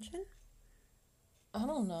to mention? I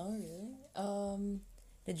don't know, really.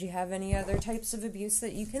 Did you have any other types of abuse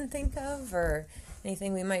that you can think of, or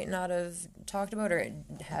anything we might not have talked about, or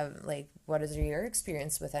have, like, what is your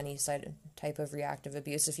experience with any type of reactive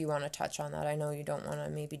abuse, if you want to touch on that? I know you don't want to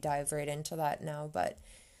maybe dive right into that now, but,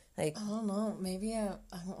 like... I don't know, maybe I'm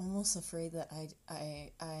almost afraid that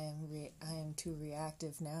I am too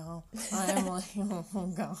reactive now. I am like,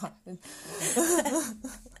 oh God.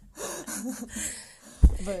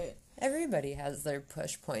 But... Everybody has their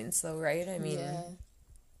push points, though, right? I mean... Yeah.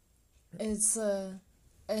 It's,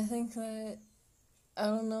 I think that, I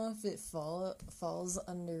don't know if it falls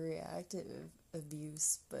under reactive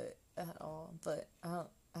abuse, but at all, but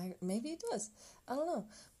Maybe it does. I don't know.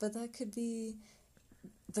 But that could be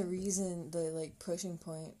the reason, the like pushing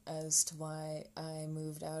point as to why I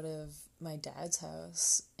moved out of my dad's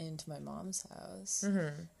house into my mom's house.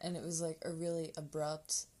 And it was like a really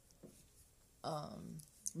abrupt,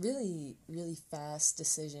 really, really fast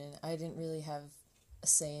decision. I didn't really have a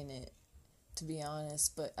say in it, to be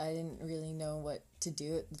honest, but I didn't really know what to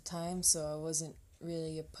do at the time, so I wasn't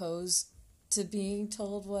really opposed to being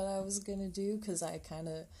told what I was gonna do, because I kind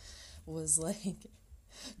of was like,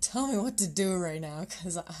 tell me what to do right now,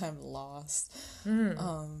 because I'm lost.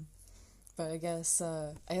 But I guess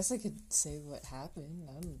I could say what happened.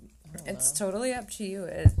 I don't It's know. totally up to you.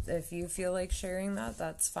 If you feel like sharing that,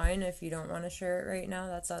 that's fine. If you don't want to share it right now,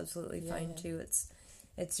 that's absolutely fine too.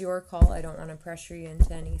 It's your call. I don't want to pressure you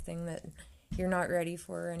into anything that you're not ready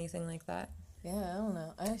for or anything like that. Yeah, I don't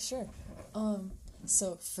know. Sure.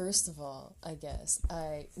 So first of all, I guess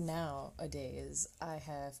nowadays I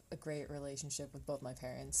have a great relationship with both my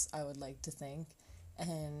parents, I would like to think.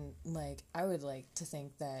 And like I would like to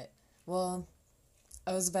think that, well,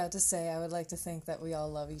 I was about to say I would like to think that we all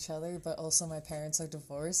love each other, but also my parents are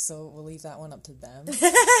divorced, so we'll leave that one up to them.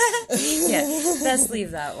 Yeah, let's leave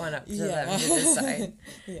that one up to them to decide.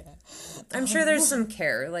 Yeah. I'm sure there's some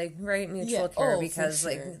care, like, right? Mutual care, because,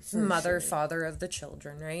 mother, sure. father of the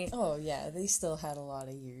children, right? Oh, yeah, they still had a lot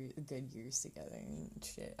of good years together and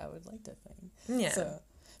shit, I would like to think. Yeah. So,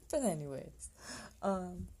 but anyways,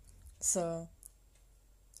 so,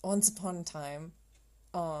 once upon a time,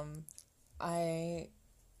 I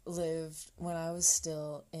lived when I was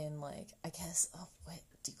still in, like, I guess, what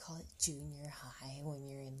do you call it, junior high, when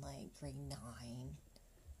you're in, like, grade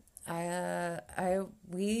 9?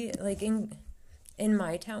 We, like, in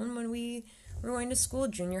my town, when we were going to school,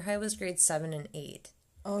 junior high was grade 7 and 8.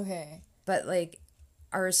 Okay. But, like,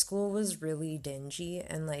 our school was really dingy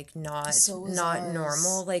and, like, not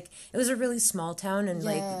normal. Like, it was a really small town, and,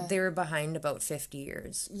 like, they were behind about 50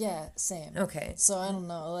 years. Yeah, same. Okay. So, I don't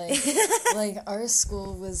know, like, like, our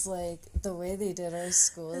school was, like, the way they did our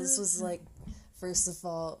schools was, like, first of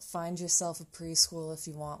all, find yourself a preschool if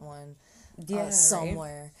you want one. Yeah,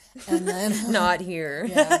 somewhere. Right? And then... not here.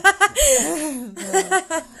 Yeah.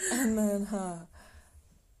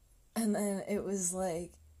 And then it was,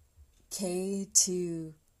 like, K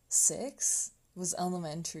to 6 was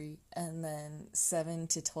elementary, and then 7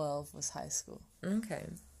 to 12 was high school. Okay.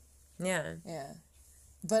 Yeah. Yeah.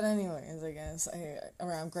 But anyways, I guess,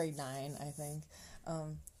 around grade 9, I think,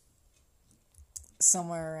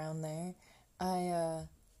 somewhere around there,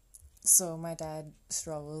 so my dad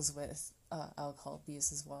struggles with alcohol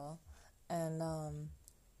abuse as well, and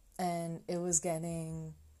it was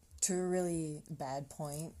getting to a really bad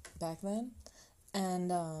point back then,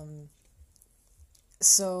 and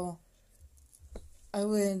so I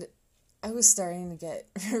was starting to get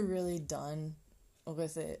really done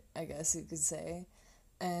with it, I guess you could say,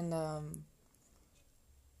 and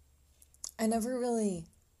I never really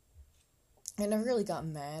got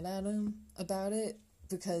mad at him about it,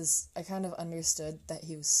 because I kind of understood that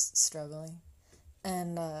he was struggling,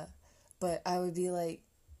 and but I would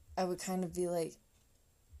kind of be like,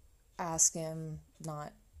 ask him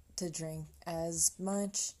not to drink as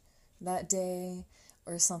much that day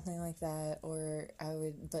or something like that,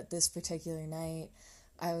 but this particular night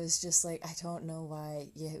I was just like, I don't know why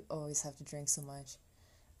you always have to drink so much,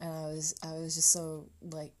 and I was just so,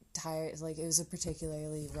 like, tired, like, it was a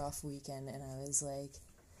particularly rough weekend, and I was like,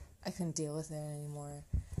 I couldn't deal with it anymore,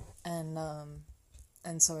 and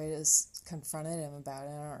so I just confronted him about it.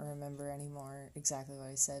 I don't remember anymore exactly what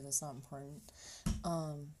I said, it's not important,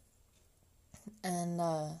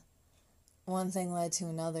 and one thing led to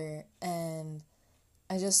another, and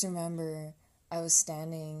I just remember I was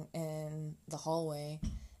standing in the hallway,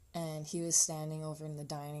 and he was standing over in the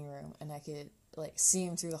dining room, and I could, like, see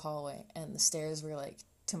him through the hallway, and the stairs were, like,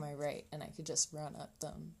 to my right, and I could just run up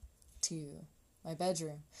them to my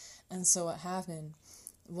bedroom. And so what happened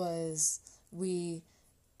was we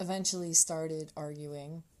eventually started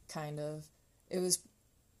arguing, kind of. It was,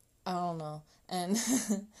 I don't know, and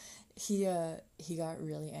he got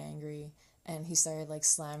really angry, and he started, like,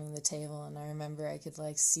 slamming the table, and I remember I could,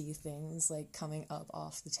 like, see things, like, coming up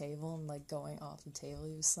off the table and, like, going off the table.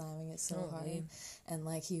 He was slamming it so hard, man. and,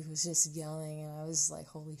 like, he was just yelling, and I was like,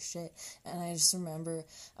 holy shit. And I just remember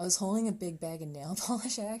I was holding a big bag of nail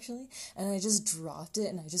polish, actually, and I just dropped it,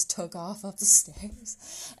 and I just took off up the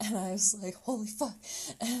stairs, and I was like, holy fuck,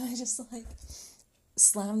 and I just, like,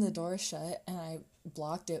 slammed the door shut, and I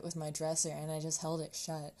blocked it with my dresser, and I just held it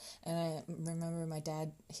shut. And I remember my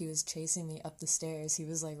dad, he was chasing me up the stairs. He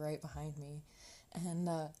was, like, right behind me, and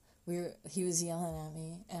he was yelling at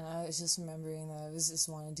me, and I was just remembering that I was just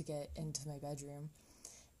wanting to get into my bedroom,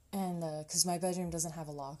 and because my bedroom doesn't have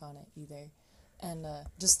a lock on it either, and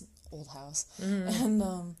just old house,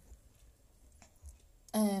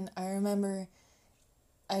 and I remember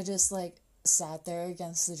I just like sat there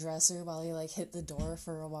against the dresser while he like hit the door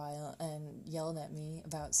for a while and yelled at me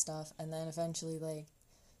about stuff, and then eventually like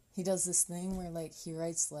he does this thing where like he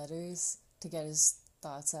writes letters to get his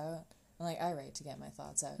thoughts out. And, like, I write to get my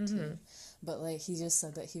thoughts out, too. But, like, he just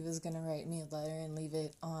said that he was going to write me a letter and leave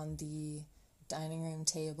it on the dining room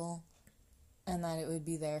table. And that it would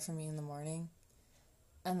be there for me in the morning.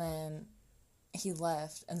 And then he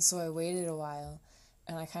left. And so I waited a while.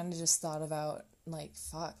 And I kind of just thought about, like,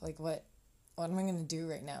 fuck, like, what am I going to do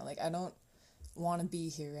right now? Like, I don't want to be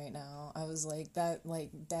here right now. I was like, that,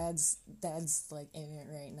 like, dad's, like, in it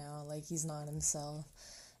right now. Like, he's not himself.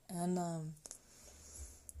 And,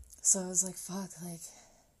 so I was like, fuck,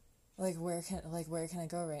 like where can I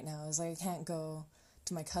go right now? I was like, I can't go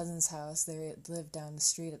to my cousin's house. They lived down the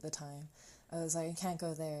street at the time. I was like, I can't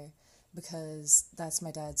go there because that's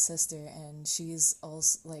my dad's sister, and she's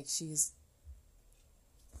also, like, she's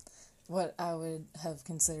what I would have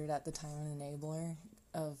considered at the time an enabler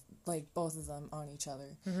of, like, both of them on each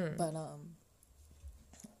other. But,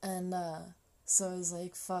 so I was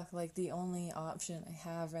like, fuck, like, the only option I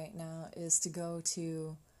have right now is to go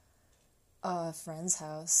to a friend's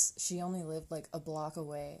house. She only lived like a block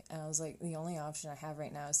away, and I was like, the only option I have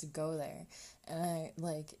right now is to go there. And I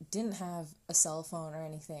like didn't have a cell phone or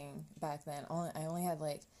anything back then. I only had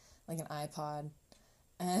like an iPod,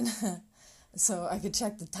 and so I could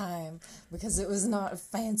check the time because it was not a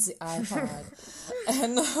fancy iPod.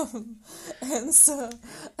 and so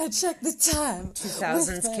I checked the time.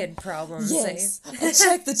 2000s kid problems. Yes, I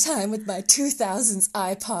checked the time with my 2000s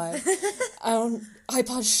iPod.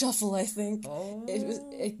 iPod Shuffle, I think. Oh.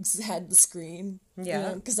 It had the screen.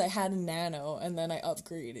 Yeah. Because I had a Nano, and then I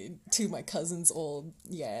upgraded to my cousin's old,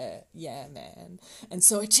 yeah, man. And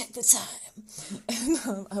so I checked the time.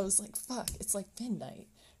 And I was like, fuck, it's like midnight,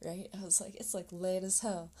 right? I was like, it's like late as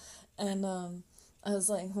hell. And I was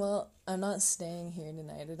like, well, I'm not staying here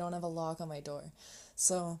tonight. I don't have a lock on my door.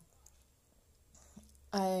 So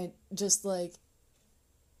I just, like,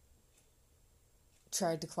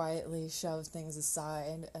 tried to quietly shove things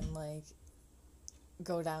aside and, like,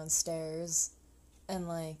 go downstairs, and,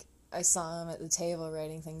 like, I saw him at the table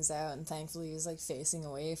writing things out, and thankfully he was, like, facing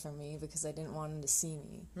away from me because I didn't want him to see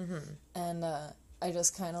me. And I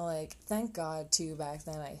just kind of, like, thank God, too, back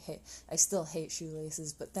then I still hate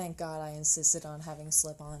shoelaces, but thank God I insisted on having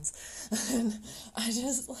slip-ons. And I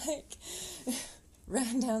just, like,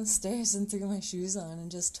 ran downstairs and threw my shoes on and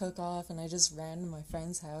just took off, and I just ran to my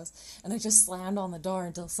friend's house, and I just slammed on the door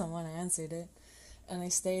until someone answered it, and I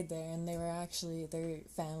stayed there, and they're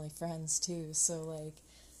family friends too, so, like,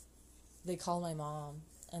 they called my mom,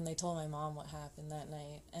 and they told my mom what happened that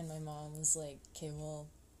night, and my mom was like, okay, well,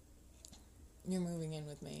 you're moving in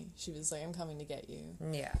with me. She was like, I'm coming to get you.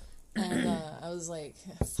 Yeah. And I was like,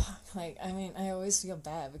 fuck, like, I mean, I always feel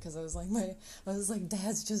bad because I was like,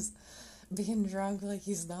 Dad's just being drunk, like,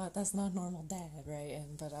 that's not normal dad, right?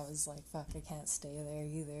 But I was like, fuck, I can't stay there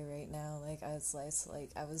either right now. Like, I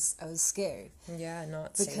was scared. Yeah,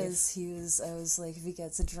 not because safe. I was like, if he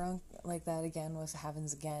gets a drunk like that again, what if it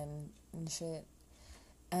happens again and shit.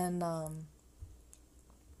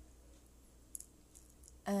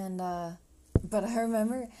 But I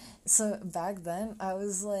remember, so back then, I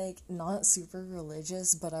was, like, not super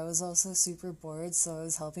religious, but I was also super bored, so I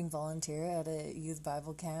was helping volunteer at a youth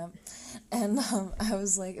Bible camp, and, I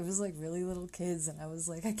was, like, it was, like, really little kids, and I was,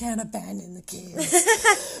 like, I can't abandon the kids.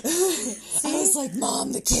 I was, like,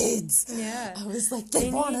 Mom, the kids! Yeah. I was, like, they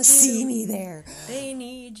want to see me there. They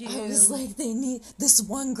need you. I was, like, this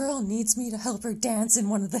one girl needs me to help her dance in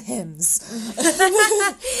one of the hymns.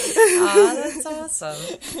 Aw, that's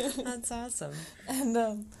awesome. That's awesome.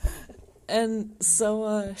 And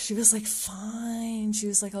so she was like, fine. She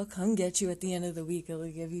was like, I'll come get you at the end of the week. It'll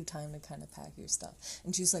give you time to kind of pack your stuff.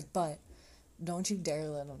 And she was like, but don't you dare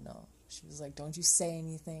let him know. She was like, don't you say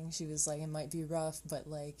anything. She was like, it might be rough, but,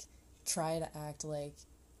 like, try to act, like,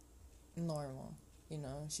 normal, you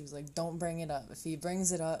know? She was like, don't bring it up. If he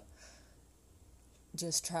brings it up,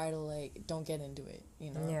 just try to, like, don't get into it,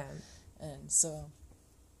 you know? Yeah. And so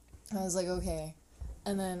I was like, okay.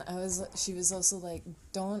 And then she was also like,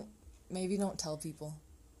 don't tell people,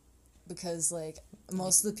 because, like,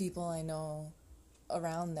 most of the people I know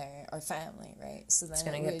around there are family, right? So then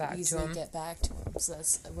it would easily get back to him. So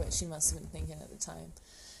that's what she must have been thinking at the time.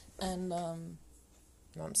 And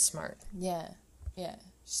Mom's smart. yeah. Yeah,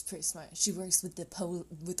 she's pretty smart. She works with the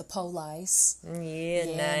police. Yeah,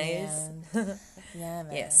 nice. Man. Yeah,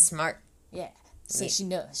 man. Yeah, smart. Yeah. So Yeah. she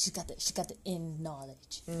knows. She got the in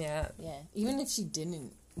knowledge. Yeah. Yeah. Even if she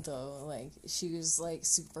didn't, though, like, she was, like,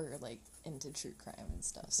 super, like, into true crime and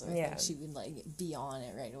stuff. So I think she would, like, be on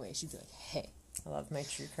it right away. She'd be like, hey. I love my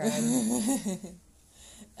true crime.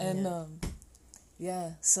 And,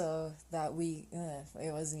 yeah, so that week,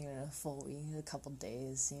 it wasn't even a full week, a couple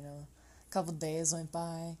days, you know. A couple days went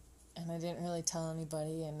by, and I didn't really tell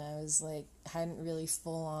anybody, and I was, like, hadn't really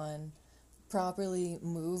full-on properly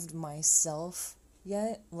moved myself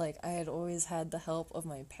yet. Like, I had always had the help of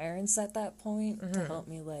my parents at that point to help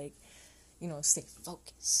me, like, you know, stay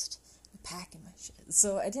focused, packing my shit.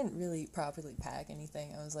 So I didn't really properly pack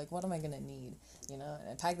anything. I was like, what am I gonna need, you know? And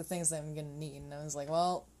I packed the things that I'm gonna need, and I was like,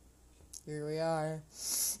 well, here we are.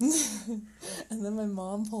 And then my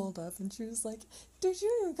mom pulled up and she was like, dude, you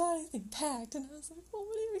don't even got anything packed. And I was like, well,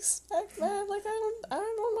 what do you expect, man? Like, I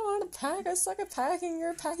don't know how to pack. I suck at packing.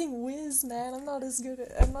 You're a packing whiz, man. I'm not as good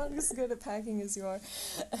at packing as you are.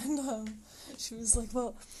 And she was like,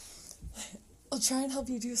 well, I'll try and help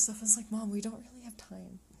you do stuff. I was like, Mom, we don't really have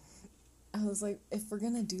time. I was like, if we're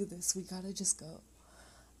gonna do this, we gotta just go.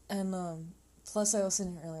 And plus I also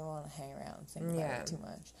didn't really want to hang around and think about it too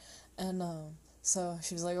much. And so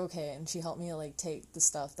she was like, okay, and she helped me, like, take the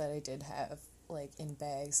stuff that I did have, like, in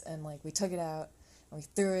bags, and, like, we took it out, and we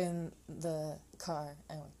threw it in the car,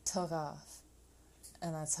 and we took off,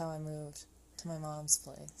 and that's how I moved to my mom's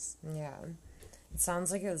place. Yeah. It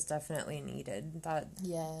sounds like it was definitely needed.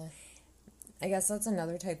 Yeah. I guess that's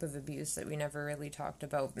another type of abuse that we never really talked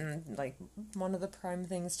about, and, like, one of the prime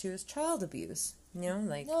things, too, is child abuse. You know,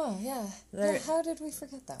 like... Oh, yeah. How did we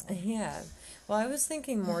forget that one? Yeah. Well, I was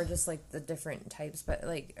thinking more just, like, the different types, but,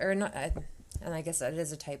 like... Or not... and I guess that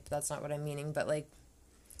is a type, that's not what I'm meaning, but, like...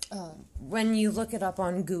 when you look it up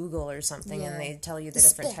on Google or something and they tell you the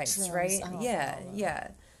different types, right? Yeah.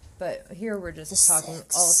 But here we're just talking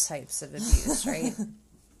all types of abuse, right?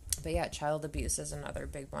 But yeah, child abuse is another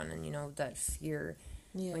big one, and, you know, that fear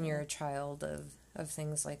when you're a child of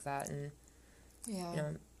things like that, and, you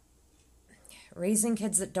know... Raising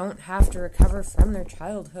kids that don't have to recover from their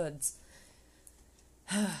childhoods.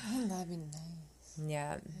 Wouldn't that be nice?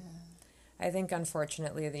 Yeah. I think,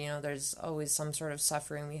 unfortunately, you know, there's always some sort of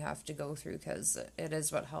suffering we have to go through because it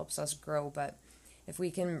is what helps us grow. But if we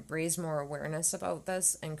can raise more awareness about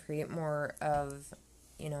this and create more of,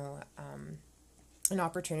 you know, an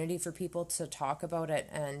opportunity for people to talk about it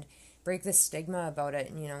and break the stigma about it,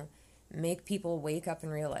 and, you know, make people wake up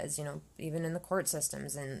and realize, you know, even in the court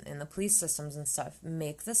systems and in the police systems and stuff,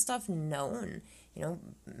 make this stuff known, you know,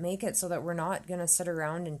 make it so that we're not going to sit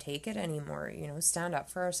around and take it anymore, you know, stand up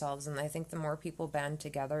for ourselves. And I think the more people band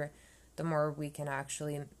together, the more we can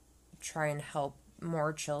actually try and help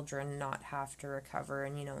more children not have to recover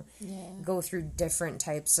and, you know, go through different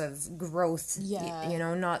types of growth, you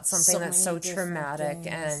know, not something that's so traumatic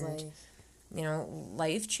and, like, you know,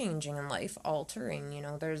 life-changing and life-altering. You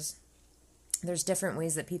know, there's different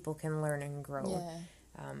ways that people can learn and grow.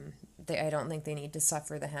 I don't think they need to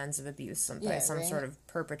suffer the hands of abuse by some sort of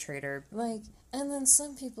perpetrator. Like, and then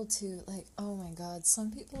some people too, like, oh my God,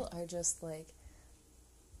 some people are just, like,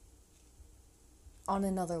 on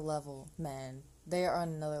another level, man. They are on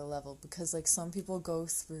another level because, like, some people go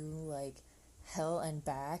through, like, hell and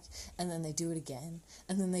back, and then they do it again,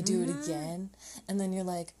 and then they do it again, and then you're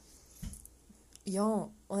like,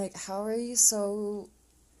 yo, like, how are you so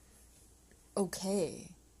okay?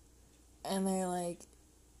 And they're like,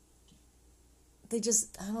 they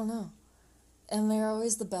just, I don't know. And they're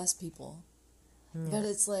always the best people. Yeah. But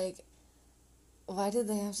it's like, why did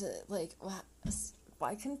they have to, like,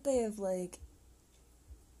 why couldn't they have, like,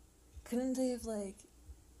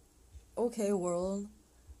 okay, world,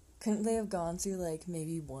 couldn't they have gone through, like,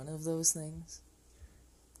 maybe one of those things?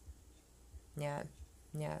 Yeah.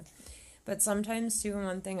 But sometimes, too,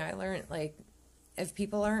 one thing I learned, like, if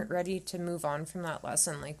people aren't ready to move on from that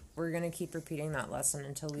lesson, like, we're going to keep repeating that lesson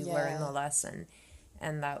until we learn the lesson.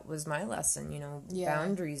 And that was my lesson, you know,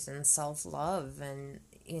 boundaries and self-love and,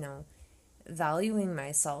 you know, valuing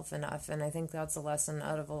myself enough. And I think that's a lesson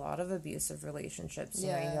out of a lot of abusive relationships.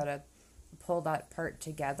 You know, you got to pull that part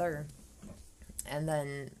together, and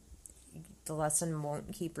then the lesson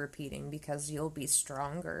won't keep repeating because you'll be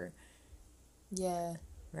stronger. Yeah.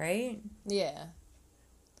 Right? Yeah.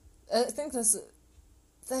 I think that's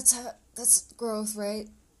growth, right?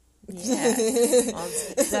 Yeah. Well,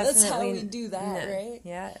 that's how we do that, right?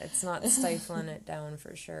 Yeah, it's not stifling it down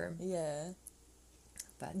for sure. Yeah.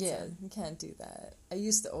 But you can't do that. I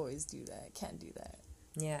used to always do that. Can't do that.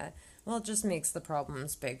 Yeah. Well, it just makes the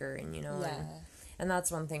problems bigger, and, you know, And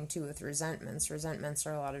that's one thing too with resentments. Resentments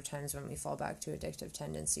are a lot of times when we fall back to addictive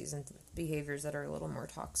tendencies and behaviors that are a little more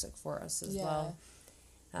toxic for us as well.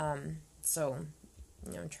 So,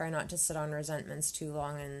 try not to sit on resentments too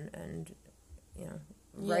long and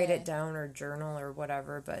write it down or journal or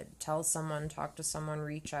whatever, but tell someone, talk to someone,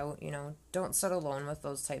 reach out, don't sit alone with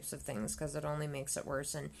those types of things because it only makes it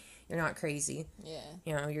worse, and you're not crazy.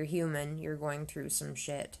 Yeah. You're human. You're going through some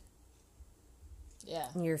shit. Yeah.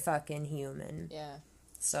 You're fucking human. Yeah.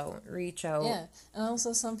 So reach out. Yeah. And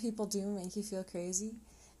also some people do make you feel crazy.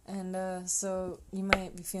 And so you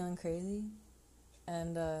might be feeling crazy.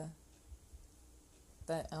 And that,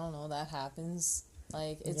 I don't know, that happens.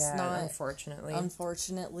 Like, it's not... Unfortunately,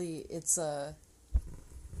 it's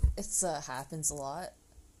happens a lot.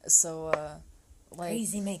 So, like...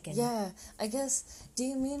 Crazy making. Yeah. I guess, do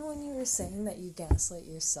you mean when you were saying that you gaslight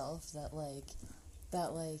yourself, that,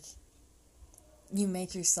 you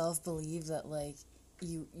make yourself believe that,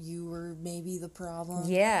 you were maybe the problem?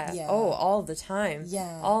 Yeah. Oh, all the time.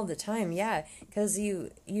 Yeah. All the time, yeah. Because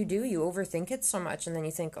you overthink it so much, and then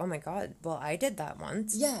you think, oh my god, well, I did that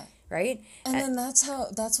once. Yeah. Right? And then that's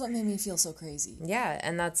what made me feel so crazy. Yeah,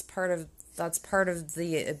 and that's part of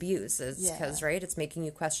the abuse, is because, right, it's making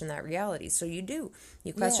you question that reality. So you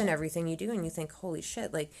question everything you do, and you think, holy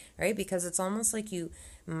shit, right? Because it's almost like you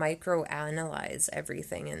micro-analyze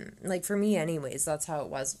everything. And, for me anyways, that's how it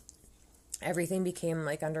was. Everything became,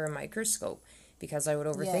 under a microscope because I would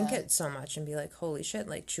overthink it so much and be like, holy shit,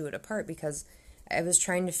 chew it apart, because I was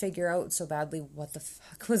trying to figure out so badly what the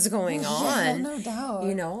fuck was going on. Yeah, no doubt.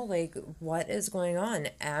 What is going on?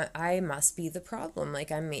 I must be the problem.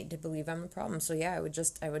 I'm made to believe I'm a problem. So yeah,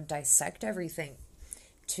 I would dissect everything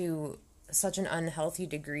to such an unhealthy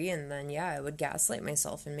degree, and then I would gaslight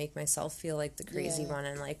myself and make myself feel like the crazy one,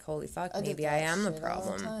 and holy fuck, maybe I am the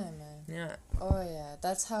problem. All the time, man. Yeah. Oh yeah,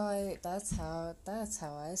 that's how I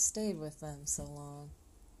stayed with them so long.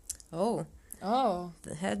 Oh,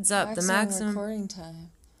 the heads up, the maximum recording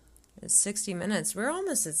time is 60 minutes. We're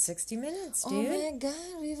almost at 60 minutes, dude. Oh my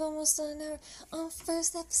god, we've almost done an hour on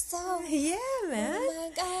first episode. Yeah, man. Oh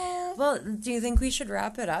my god. Well, do you think we should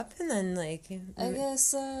wrap it up and then I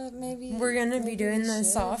guess maybe we're gonna be doing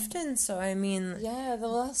this often, so I mean. Yeah,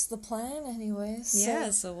 that's the plan, anyways. So.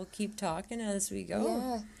 Yeah, so we'll keep talking as we go.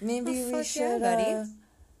 Yeah, maybe we should. Buddy.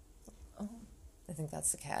 I think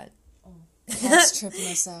that's the cat. Cat's tripping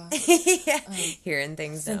us out. Yeah, hearing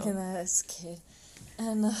things now. Thinking that it's a kid.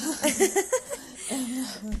 And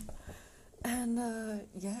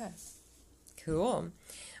yeah. Cool.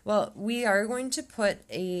 Well, we are going to put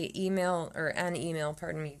an email,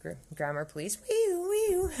 grammar police.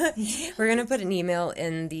 We're going to put an email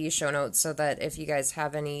in the show notes so that if you guys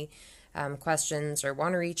have any questions or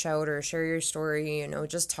want to reach out or share your story,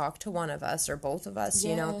 just talk to one of us or both of us,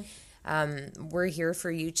 we're here for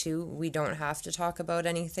you too. We don't have to talk about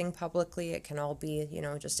anything publicly. It can all be,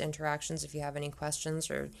 just interactions if you have any questions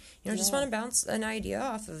or, just want to bounce an idea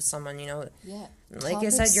off of someone, Yeah. Like I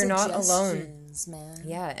said, you're not alone. Man.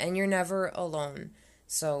 Yeah, and you're never alone.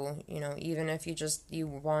 So, even if you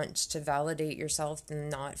want to validate yourself and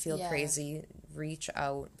not feel crazy, reach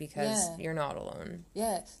out because you're not alone.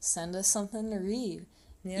 Yeah, send us something to read.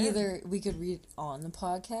 Yeah. Either we could read it on the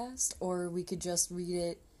podcast or we could just read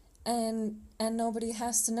it and nobody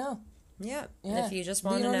has to know. Yeah. If you just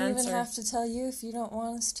want an answer. We don't even have to tell you if you don't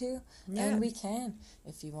want us to. Yeah. And we can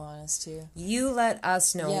if you want us to. You let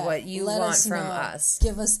us know what you want from us.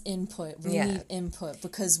 Give us input. We need input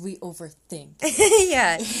because we overthink.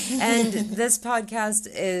 Yeah. And this podcast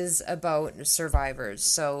is about survivors.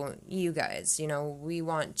 So you guys, we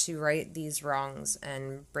want to right these wrongs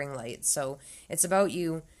and bring light. So it's about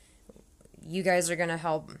you. You guys are going to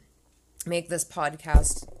help make this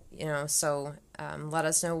podcast, so let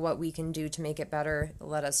us know what we can do to make it better.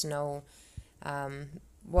 Let us know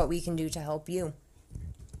what we can do to help you.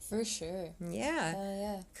 For sure. Yeah.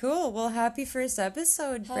 Yeah. Cool. Well, happy first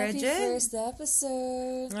episode, Bridget. Happy first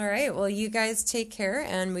episode. All right. Well, you guys take care,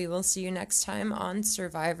 and we will see you next time on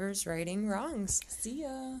Survivors Righting Wrongs. See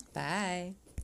ya. Bye.